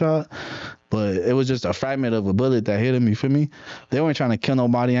homie got shot, but it was just a fragment of a bullet that hit him. You feel me? They weren't trying to kill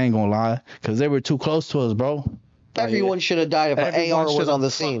nobody. I ain't gonna lie, because they were too close to us, bro. Everyone should have died if an AR was on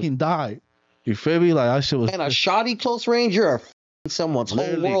the scene. Fucking died. You feel me? Like that shit was. And a shoddy close range, you're someone's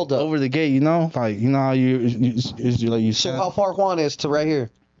whole world up. Over the gate, you know? Like, you know how you So how far Juan is to right here?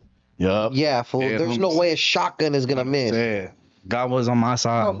 Yup. Yeah, fool. Yeah, there's no way a shotgun is gonna miss. Yeah. God was on my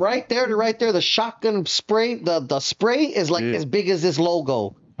side. Right there, the shotgun spray, the spray is like as big as this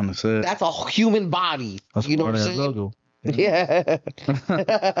logo. Understood. That's a human body. That's you know what I'm saying? Logo. Yeah.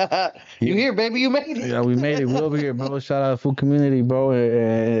 You here, baby? You made it. Yeah, we made it. We over here, bro. Shout out food community, bro,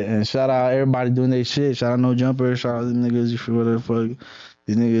 and shout out everybody doing their shit. Shout out No Jumper. Shout out them niggas. You feel what the fuck?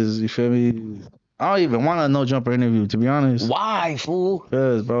 These niggas. You feel me? I don't even want a No Jumper interview, to be honest. Why, fool?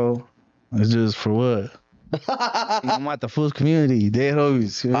 Cause, bro, it's just for what? I'm at the food community. Dead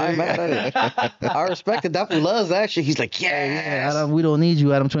homies. I'm mad at it. I respect it. That fool loves that shit. He's like, yeah. We don't need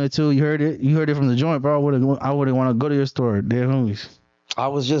you, Adam 22. You heard it. You heard it from the joint, bro. I wouldn't want to go to your store. Dead homies. I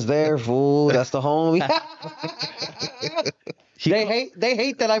was just there, fool. That's the homie. They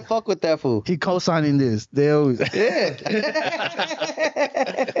hate that I fuck with that fool. He co-signing this. They always. Yeah.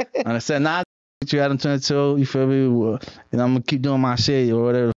 And I said, nah, you Adam 22. You feel me? Well, I'm gonna keep doing my shit or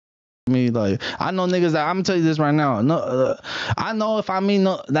whatever. Me, like, I know niggas that I'm gonna tell you this right now. No, I know if I meet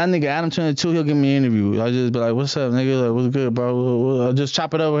that nigga Adam 22, he'll give me an interview. I just be like, "What's up, nigga? Like, what's good, bro?" I'll just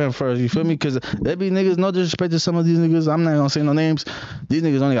chop it up with him first. You feel me? Because there be niggas, no disrespect to some of these niggas. I'm not gonna say no names. These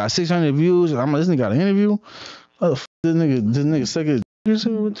niggas only got 600 views. I'm like, this nigga got an interview. Oh, this nigga suck it.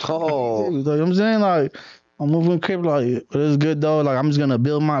 Oh, like I'm saying, like, I'm moving Crip, like, but it's good though. Like, I'm just gonna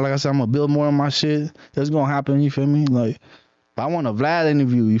build like I said, I'm gonna build more of my shit. That's gonna happen. You feel me? Like. I want a Vlad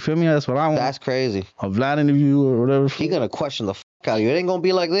interview. You feel me? That's what I want. That's crazy. A Vlad interview or whatever. He gonna question the fuck out of you. It ain't gonna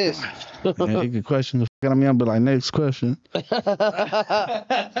be like this. Yeah, he could question the fuck out of me. I'll be like, next question. Shout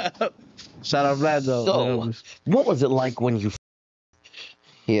out Vlad though. So, what was it like when you?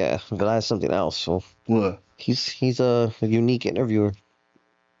 Yeah, but that's something else. So what? He's a unique interviewer.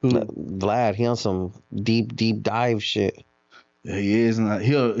 Vlad, he on some deep dive shit. Yeah, he is. And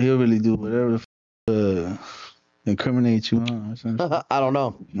he'll really do whatever the incriminate you, huh? I don't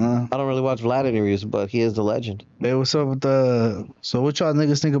know. I don't really watch Vlad interviews, but he is the legend. Hey, what's up with so what y'all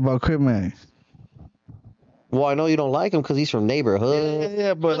niggas think about Crip, man? Well, I know you don't like him because he's from neighborhood.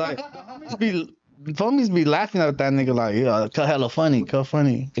 Yeah, but like, homies be laughing at that nigga like, yeah, hella funny,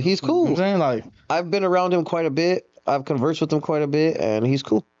 funny. He's cool. You know what I'm saying? Like, I've been around him quite a bit. I've conversed with him quite a bit, and he's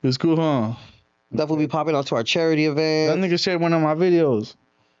cool. it's cool, huh? Definitely be popping out to our charity That event. nigga shared one of my videos.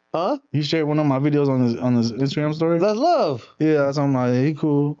 Huh? He shared one of my videos on his Instagram story. That's love. Yeah, that's I'm like, he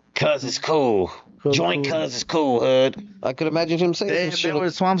cool. Cuz it's cool. Joint cuz it's cool, hood. I could imagine him saying Damn, some there shit. were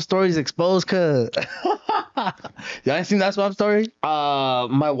Swamp Stories exposed, cuz. Y'all ain't seen that Swamp Story?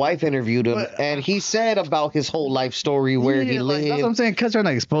 My wife interviewed him, and he said about his whole life story where he like, lived. that's what I'm saying. Cuz trying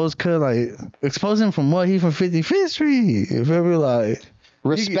to expose, like, expose him from what? He from 55th Street. You feel me? Like,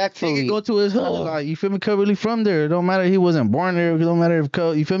 Respectfully. he could go to his hood. Like, you feel me? Cuz really from there. It don't matter. He wasn't born there. It don't matter if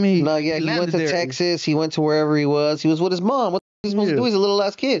Cuz, you feel me? No, yeah, he went landed to there. Texas. He went to wherever he was. He was with his mom. What he's supposed to do? He's a little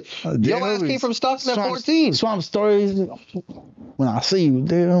ass kid. Your ass came from Stockton at 14. Swamp Stories. When I see you,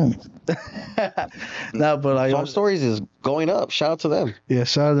 damn. Nah, but like, Swamp Stories is going up. Shout out to them. yeah,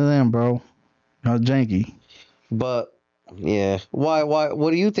 shout out to them, bro. Y'all janky. But yeah, why?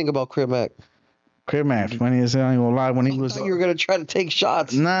 What do you think about Crip Mac? Crip Mac, funny as hell. I ain't gonna lie. When he was, You were gonna try to take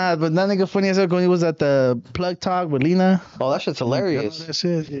shots. nah, but that nigga funny as hell when he was at the plug talk with Lena. Oh, that shit's hilarious. That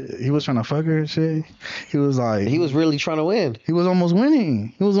shit. He was trying to fuck her and shit. He was like, He was really trying to win. he was almost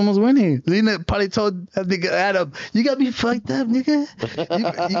winning. Lena probably told that nigga Adam, "You got me fucked up, nigga."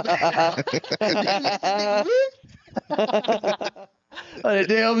 And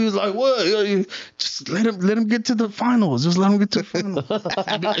then he was like, "What? Just let him get to the finals. Just let him get to the finals.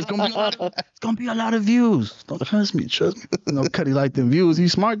 It's gonna be a lot of views. Don't trust me. You know, Cuddy like them views.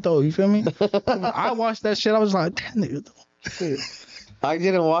 He's smart though. You feel me? I watched that shit. I was like, damn nigga. Shit. I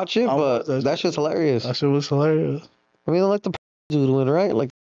didn't watch it, but that shit's hilarious. That shit was hilarious. I mean, like the dude win, right? Like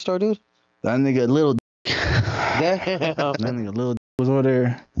the star dude. That nigga little. Damn. That nigga little was over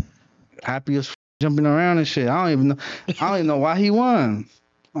there, happy as jumping around and shit. I don't even know why he won.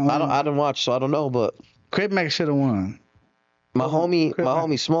 I didn't watch, so I don't know. But Crip Mac should have won. my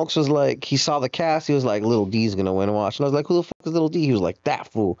homie Smokes was like, he saw the cast. He was like, Little D's gonna win. And watch, and I was like, who the fuck is Little D? He was like,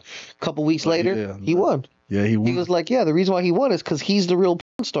 that fool. A couple weeks later, he won. Yeah, he won. He was like, yeah, the reason why he won is because he's the real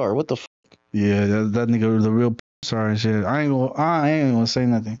porn star. What the fuck? Yeah, that nigga was the real star and shit. I ain't gonna say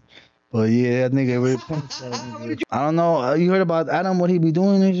nothing. But yeah, that nigga really. I don't know. You heard about Adam? What he be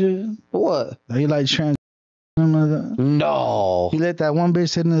doing and shit? What? He like trans. No. He let that one bitch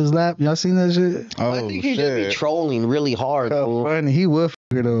sit in his lap. Y'all seen that shit? Oh, I think he just be trolling really hard. Fool. Funny. He would f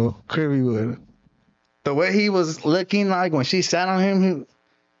her though. Cribby would. The way he was looking like when she sat on him,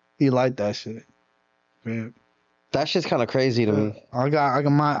 he liked that shit. Man. That shit's kind of crazy to me. I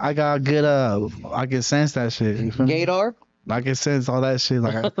got good. I can sense that shit. You feel me? Gator? I can sense all that shit.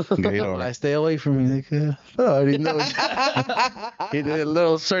 Like, stay away from me, nigga. I already know. He did a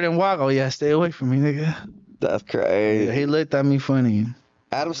little certain walk. Oh yeah, stay away from me, nigga. That's crazy. Yeah, he looked at me funny.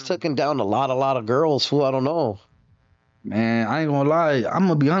 Adam's taken down a lot of girls, fool. I don't know. Man, I ain't gonna lie. I'm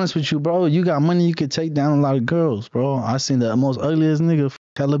gonna be honest with you, bro. You got money, you could take down a lot of girls, bro. I seen the most ugliest nigga.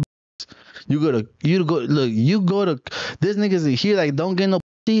 You go to this niggas here that don't get no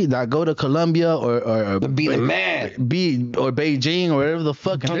pussy, that go to Colombia or Be the man. or Beijing or whatever the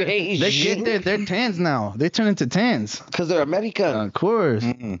fuck. They get there. They're tens now. They turn into tens. Because they're American. Of course.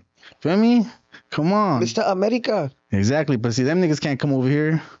 Feel me? Come on. Mr. America. Exactly. But see, them niggas can't come over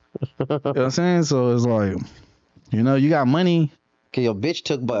here. You know what I'm saying? So it's like, you know, you got money. Okay, your bitch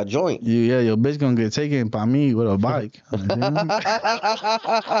took by a joint. Your bitch gonna get taken by me with a bike.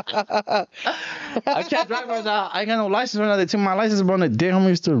 I can't drive right now. I ain't got no license right now. They took my license, bro. And the dead homie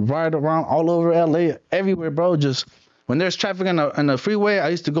used to ride around all over LA, everywhere, bro. Just when there's traffic on the freeway, I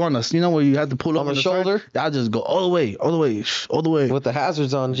used to go on the, you know, where you have to pull On over the shoulder? I just go all the way. With the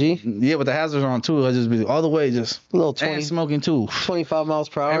hazards on, G. Yeah, with the hazards on too. I just be all the way, just A little 20, and smoking too. 25 miles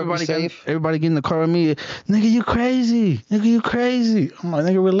per hour. Everybody get in the car with me. Nigga, you crazy. I'm like,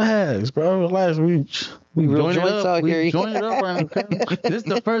 nigga, relax, bro. Relax. We real joints out here. We join it up right now. This is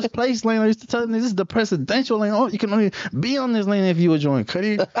the first place lane. I used to tell them this is the presidential lane. Oh, you can only be on this lane if you a joint,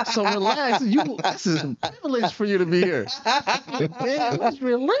 Cuddy. So relax. This is a privilege for you to be here. Damn, let's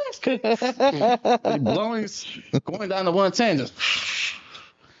relax. Blowing, going down to 110, just.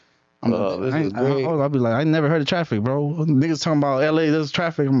 I'll be like, I never heard of traffic, bro. Niggas talking about LA, there's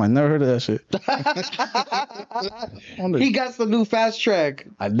traffic. I'm like, never heard of that shit. He got the new fast track.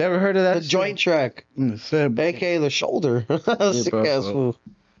 I never heard of that. The joint track. AKA the shoulder. Sick ass fool.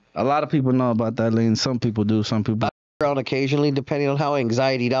 A lot of people know about that lane. Some people do. Some people. Around occasionally, depending on how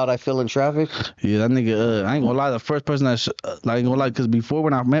anxietied out I feel in traffic. Yeah, that nigga. I ain't gonna lie. The first person that like, ain't gonna lie, cause before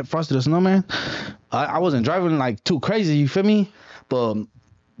when I met Frosty the Snowman, I wasn't driving like too crazy. You feel me? But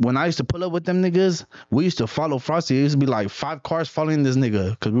when I used to pull up with them niggas, we used to follow Frosty. It used to be like 5 cars following this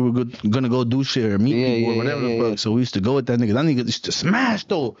nigga, cause we were gonna go do shit or meet people or whatever the fuck. So we used to go with that nigga. That nigga used to smash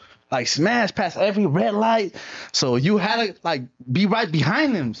though. Like smash past every red light, so you had to like be right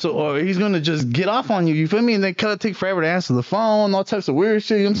behind him, so or he's gonna just get off on you. You feel me? And then kind of take forever to answer the phone, all types of weird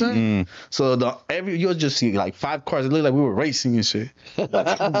shit. You know what I'm saying? So you'll just see like 5 cars. It looked like we were racing and shit. And then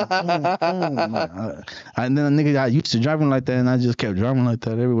a nigga got used to driving like that, and I just kept driving like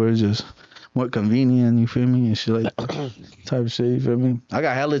that everywhere. It's just more convenient. You feel me? And shit like that type of shit. You feel me? I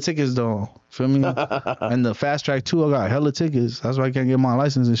got hella tickets though. Feel me? And the fast track too, I got hella tickets. That's why I can't get my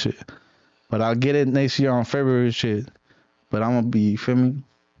license and shit. But I'll get it next year on February and shit. But I'm gonna be, feel me?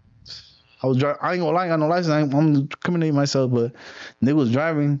 I ain't gonna lie, I got no license. I'm incriminating myself, but nigga was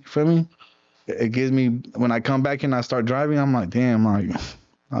driving, feel me? It gives me, when I come back and I start driving, I'm like, damn, like,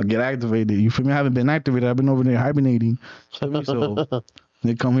 I'll get activated. You feel me? I haven't been activated. I've been over there hibernating. Feel me? So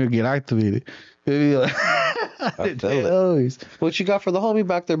they come here, get activated. Feel me? Always. What you got for the homie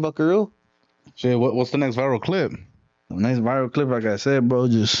back there, Buckaroo? Shit, what's the next viral clip? The next viral clip, like I said, bro,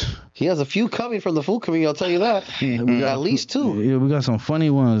 just... He has a few coming from the food community, I'll tell you that. We got at least 2. Yeah, we got some funny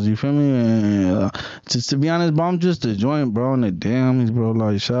ones, you feel me? And, just to be honest, bro, I'm just a joint, bro, and the damn, bro,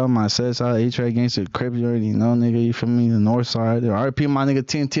 like, shout out my set, shout out A-Track Gangster, Crip, you already know, nigga, you feel me? The north side. RP my nigga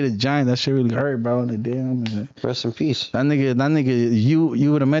TNT the Giant, that shit really hurt, bro, and the damn. Rest in peace. That nigga,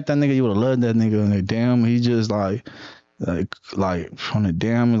 you would have met that nigga, you would have loved that nigga, and the damn, he just, like, from the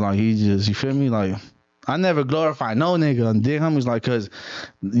damn, like, he just, you feel me? Like, I never glorify no nigga. And then homies like, cause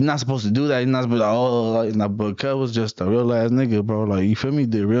you're not supposed to do that. You're not supposed to, like, nah, but Cuz was just a real ass nigga, bro. Like, you feel me?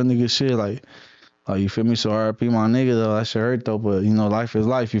 The real nigga shit, like, you feel me? So RP my nigga though, that shit hurt though. But you know, life is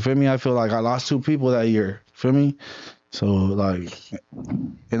life. You feel me? I feel like I lost 2 people that year. Feel me? So like,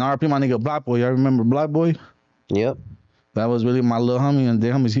 and RP my nigga Black Boy. Y'all remember Black Boy? Yep. That was really my little homie. And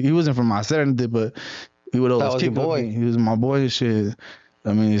then homies, he wasn't from my set, but he would always keep boy. He was my boy and shit.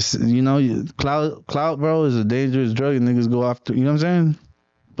 I mean, it's, you know, clout, bro, is a dangerous drug and niggas go after, you know what I'm saying?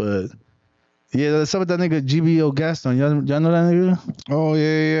 But, yeah, that's up with that nigga GBO Gaston. Y'all know that nigga? Oh,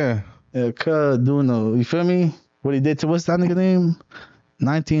 yeah. Yeah, Cuz doing the, you feel me? What he did to, what's that nigga name?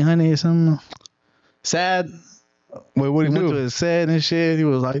 1900 or something? Sad. Wait, what he do? Went to his set and shit. He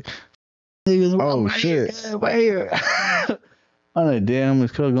was like, niggas, oh, shit. Right here. I'm like, damn,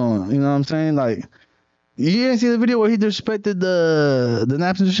 it's Cuz going, you know what I'm saying? Like, you didn't see the video where he disrespected the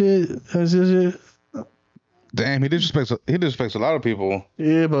naps and shit? Damn, he disrespects a lot of people.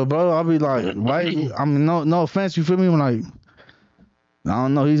 Yeah, but bro, I'll be like, why? I mean, no offense, you feel me? I'm like, I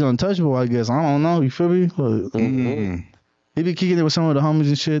don't know, he's untouchable, I guess. I don't know, you feel me? But he be kicking it with some of the homies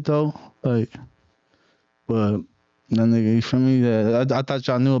and shit though. Like, but that nigga, you feel me? Yeah, I thought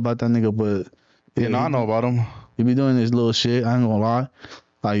y'all knew about that nigga, but yeah, no, I know about him. He be doing this little shit. I ain't gonna lie.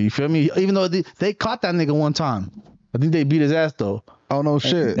 Like, you feel me? Even though they caught that nigga one time. I think they beat his ass, though. Oh, no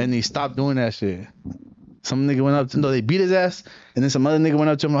shit. And he stopped doing that shit. Some nigga went up to him, they beat his ass, and then some other nigga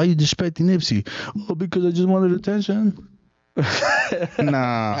went up to him, like, you disrespecting Nipsey? Oh, because I just wanted attention.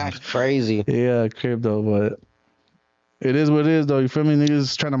 Nah. That's crazy. Yeah, Crip, though, but it is what it is, though. You feel me?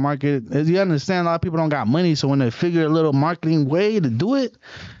 Niggas trying to market. You understand, a lot of people don't got money, so when they figure a little marketing way to do it,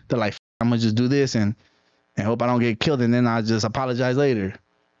 they're like, I'm going to just do this and hope I don't get killed, and then I just apologize later.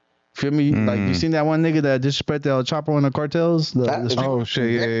 Feel me? Like, you seen that one nigga that disrespected El Chapo in the cartels? Oh,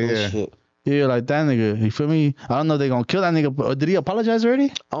 shit, yeah. Shit. Yeah, like that nigga. You feel me? I don't know if they gonna kill that nigga, but did he apologize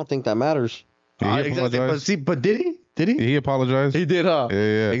already? I don't think that matters. Yeah, exactly. But did he? Did he? He apologized. He did, huh?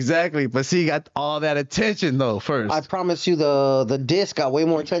 Yeah. Exactly. But see, he got all that attention, though, first. I promise you the diss got way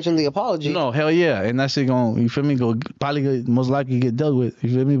more attention than the apology. No, hell yeah. And that shit gonna, you feel me, most likely get dealt with.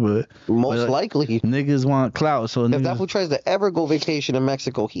 You feel me? But most likely. Niggas want clout, so if that fool tries to ever go vacation in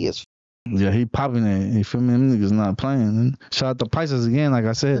Mexico, he is. Yeah, he popping it. You feel me? Them niggas not playing. Shout out to Pisces again, like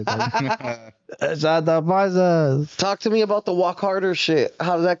I said. Shout out to Pisces. Talk to me about the Wockharder shit.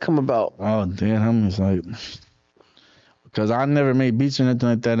 How did that come about? Oh, damn. It's like, because I never made beats or nothing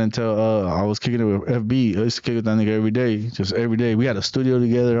like that until I was kicking it with FB. I used to kick it with that nigga every day. Just every day. We had a studio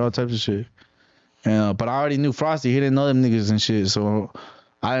together, all types of shit. And but I already knew Frosty. He didn't know them niggas and shit. So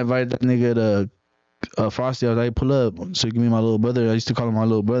I invited that nigga to Frosty. I was like, pull up. So he can be my little brother. I used to call him my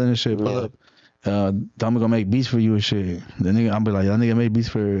little brother and shit. Pull up. I'm gonna make beats for you and shit. The nigga, I'm be like, that nigga made beats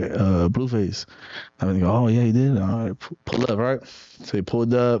for Blueface. I'm like, oh yeah, he did. All right, pull up, right? So he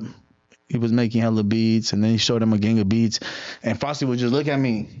pulled up. he was making hella beats, and then he showed him a gang of beats, and Frosty would just look at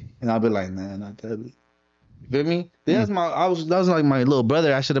me, and I'd be like, nah, not that beat. You feel me? That was like my little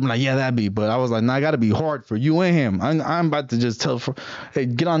brother. I should have been like, yeah, that beat, but I was like, nah, I gotta be hard for you and him. I'm about to just tell, hey,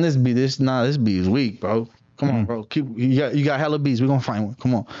 get on this beat. This beat is weak, bro. Come on, bro. You got hella beats. We gonna find one.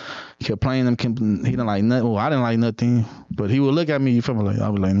 Come on. He kept playing them. He didn't like nothing. Well, I didn't like nothing, but he would look at me. You feel me? Like I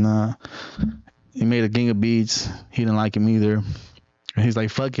was like, nah. He made a gang of beats. He didn't like him either. And he's like,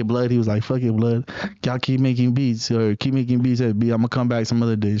 fuck it, blood. He was like, fuck it, blood. Y'all keep making beats or keep making beats at beat. I'm gonna come back some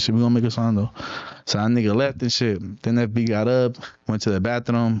other day. Shit, we gonna make a song though. So that nigga left and shit. Then that beat got up, went to the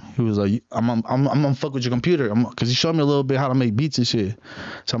bathroom. He was like, I'm gonna fuck with your computer. Cause he showed me a little bit how to make beats and shit.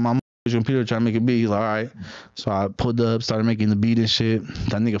 So I'm with your computer trying to make a beat. He's like, all right. So I pulled up, started making the beat and shit.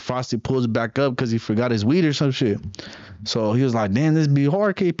 That nigga Frosty pulls it back up because he forgot his weed or some shit. So he was like, damn, this beat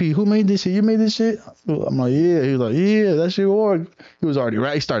hard, KP. Who made this shit? You made this shit? I'm like, yeah. He was like, yeah, that shit hard. He was already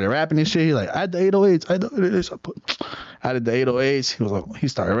he started rapping and shit. He like, I had the 808s. I added the 808s. He was like, he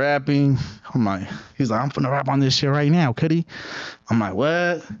started rapping. He's like, I'm finna rap on this shit right now, Cuddy. I'm like,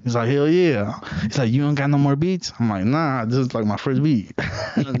 what? He's like, hell yeah. He's like, you don't got no more beats? I'm like, nah, this is like my first beat.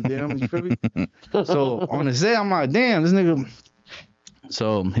 Damn, you feel me? So on the set, I'm like, damn, this nigga.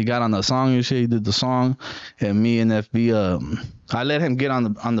 So he got on the song and shit. He did the song, and me and FB, I let him get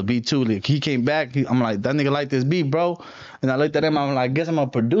on the beat too. Like he came back. I'm like, that nigga like this beat, bro. And I looked at him. I'm like, guess I'm a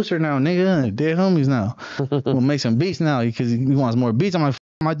producer now, nigga. Dead homies now. We'll make some beats now because he wants more beats. I'm like,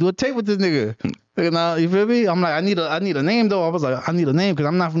 I might do a tape with this nigga. You feel me? I'm like, I need a name though. I was like, I need a name because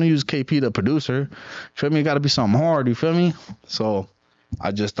I'm not gonna use KP the producer. You feel me? It gotta be something hard. You feel me? So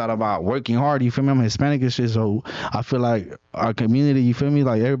I just thought about working hard, you feel me? I'm Hispanic and shit, so I feel like our community, you feel me?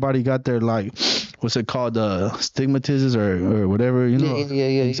 Like everybody got their like, what's it called, stigmatisms or whatever, you know?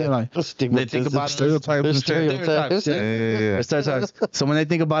 Yeah. Like, they think about stereotypes. Stereotypes. So when they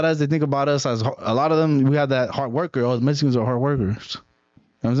think about us as a lot of them. We have that hard worker. All the Mexicans are hard workers.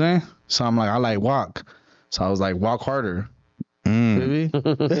 You know what I'm saying? So I'm like, I like walk. So I was like, Wockharder. Baby.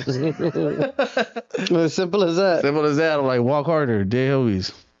 Simple as that. I'm like, Wockharder, dead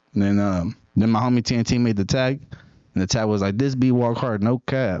homies. And then my homie TNT made the tag, and the tag was like, this be Wockharder, no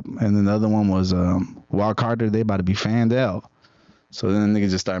cap. And then the other one was Wockharder, they about to be fanned out. So then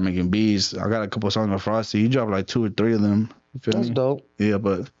niggas just started making beats. I got a couple songs with Frosty. He dropped like 2 or 3 of them. You feel me? That's dope. Yeah,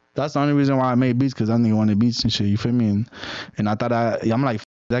 but that's the only reason why I made beats, because I nigga wanted beats and shit. You feel me? And I thought I'm like,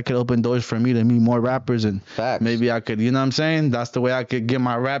 that could open doors for me to meet more rappers, and Facts. Maybe I could, you know what I'm saying? That's the way I could get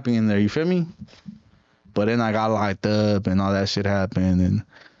my rapping in there, you feel me? But then I got locked up and all that shit happened, and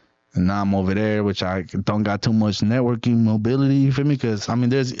now I'm over there, which I don't got too much networking mobility, you feel me? Because, I mean,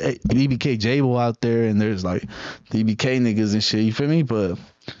 there's EBK Jable out there, and there's like the EBK niggas and shit, you feel me? But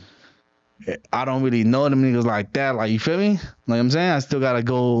I don't really know them niggas like that, like, you feel me? Like I'm saying, I still gotta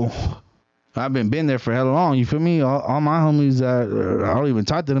go. I've been there for hella long, you feel me? All my homies that I don't even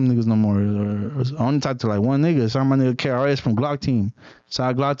talk to them niggas no more. I only talk to like one nigga. Shout out my nigga KRS from Glock Team. Shout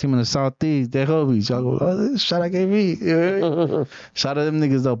out Glock Team in the Southeast. They homies. Y'all go, oh, shout out KP. Yeah. Shout out them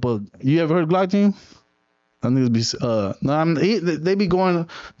niggas though. But you ever heard Glock Team? Them niggas be they be going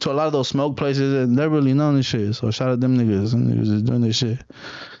to a lot of those smoke places, and they're really known this shit. So shout out them niggas. Them niggas is doing this shit.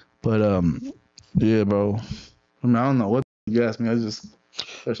 But yeah, bro. I mean, I don't know what you asked me. I just.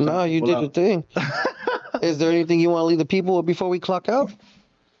 No, you did your thing. Is there anything you want to leave the people with before we clock out?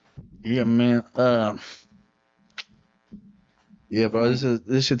 Yeah, man. Yeah, bro.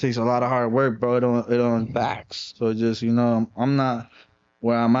 This shit takes a lot of hard work, bro. It don't Facts. So just, you know, I'm not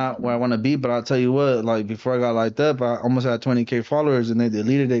where I'm at, where I want to be. But I'll tell you what, like before I got locked up, I almost had 20K followers, and they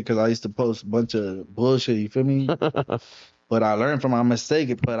deleted it because I used to post a bunch of bullshit. You feel me? But I learned from my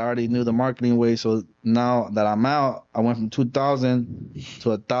mistake, but I already knew the marketing way. So now that I'm out, I went from 2,000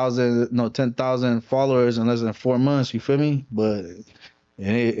 to 10,000 followers in less than 4 months. You feel me? But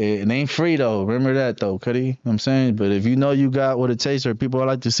it ain't free though. Remember that though, Cuddy. You know what I'm saying? But if you know you got what it takes, or people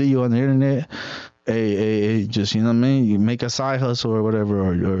like to see you on the internet, hey, just, you know what I mean? You make a side hustle or whatever,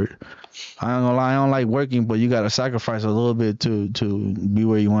 or I ain't gonna lie, I don't like working, but you gotta sacrifice a little bit to be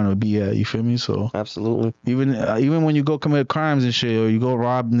where you want to be at. You feel me? So absolutely. Even when you go commit crimes and shit, or you go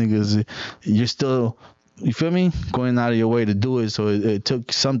rob niggas, you're still, you feel me, going out of your way to do it. So it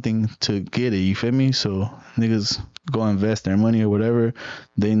took something to get it. You feel me? So niggas go invest their money or whatever.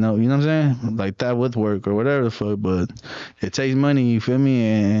 They know, you know what I'm saying? Like that with work or whatever the fuck. But it takes money. You feel me?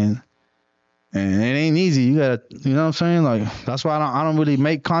 And it ain't easy. You gotta, you know what I'm saying? Like, that's why I don't really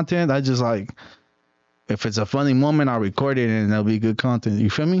make content. I just like, if it's a funny moment, I'll record it and it'll be good content. You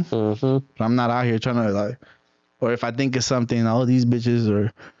feel me? Mm-hmm. But I'm not out here trying to like, or if I think of something, all these bitches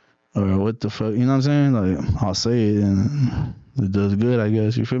or what the fuck, you know what I'm saying? Like, I'll say it and it does good, I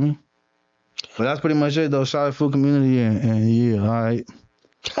guess. You feel me? But that's pretty much it though. Shout out food community and yeah, all right.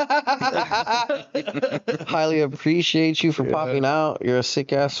 Highly appreciate you for popping out. You're a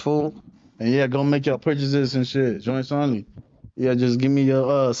sick ass fool. And yeah, go make your purchases and shit. Joints only. Yeah, just give me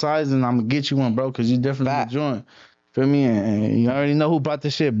your size and I'm gonna get you one, bro, cause you definitely a joint. Feel me? And you already know who brought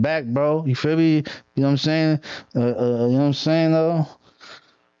this shit back, bro. You feel me? You know what I'm saying? You know what I'm saying though?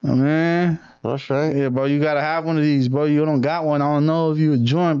 Oh, man. That's right. Yeah, bro, you gotta have one of these, bro. You don't got one. I don't know if you a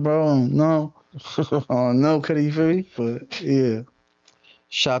joint, bro. I don't know. I don't know, cause you feel me? But yeah.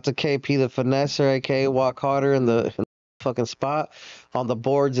 Shout to KpTheFinesser, aka Wockharder in the fucking spot. On the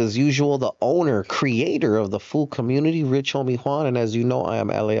boards as usual, the owner, creator of the fool community, Rich Homie Juan, and as you know, I am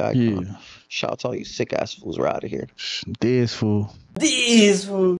Eyekon. Yeah. Shout out to all you sick ass fools. We're out of here. This fool. This fool.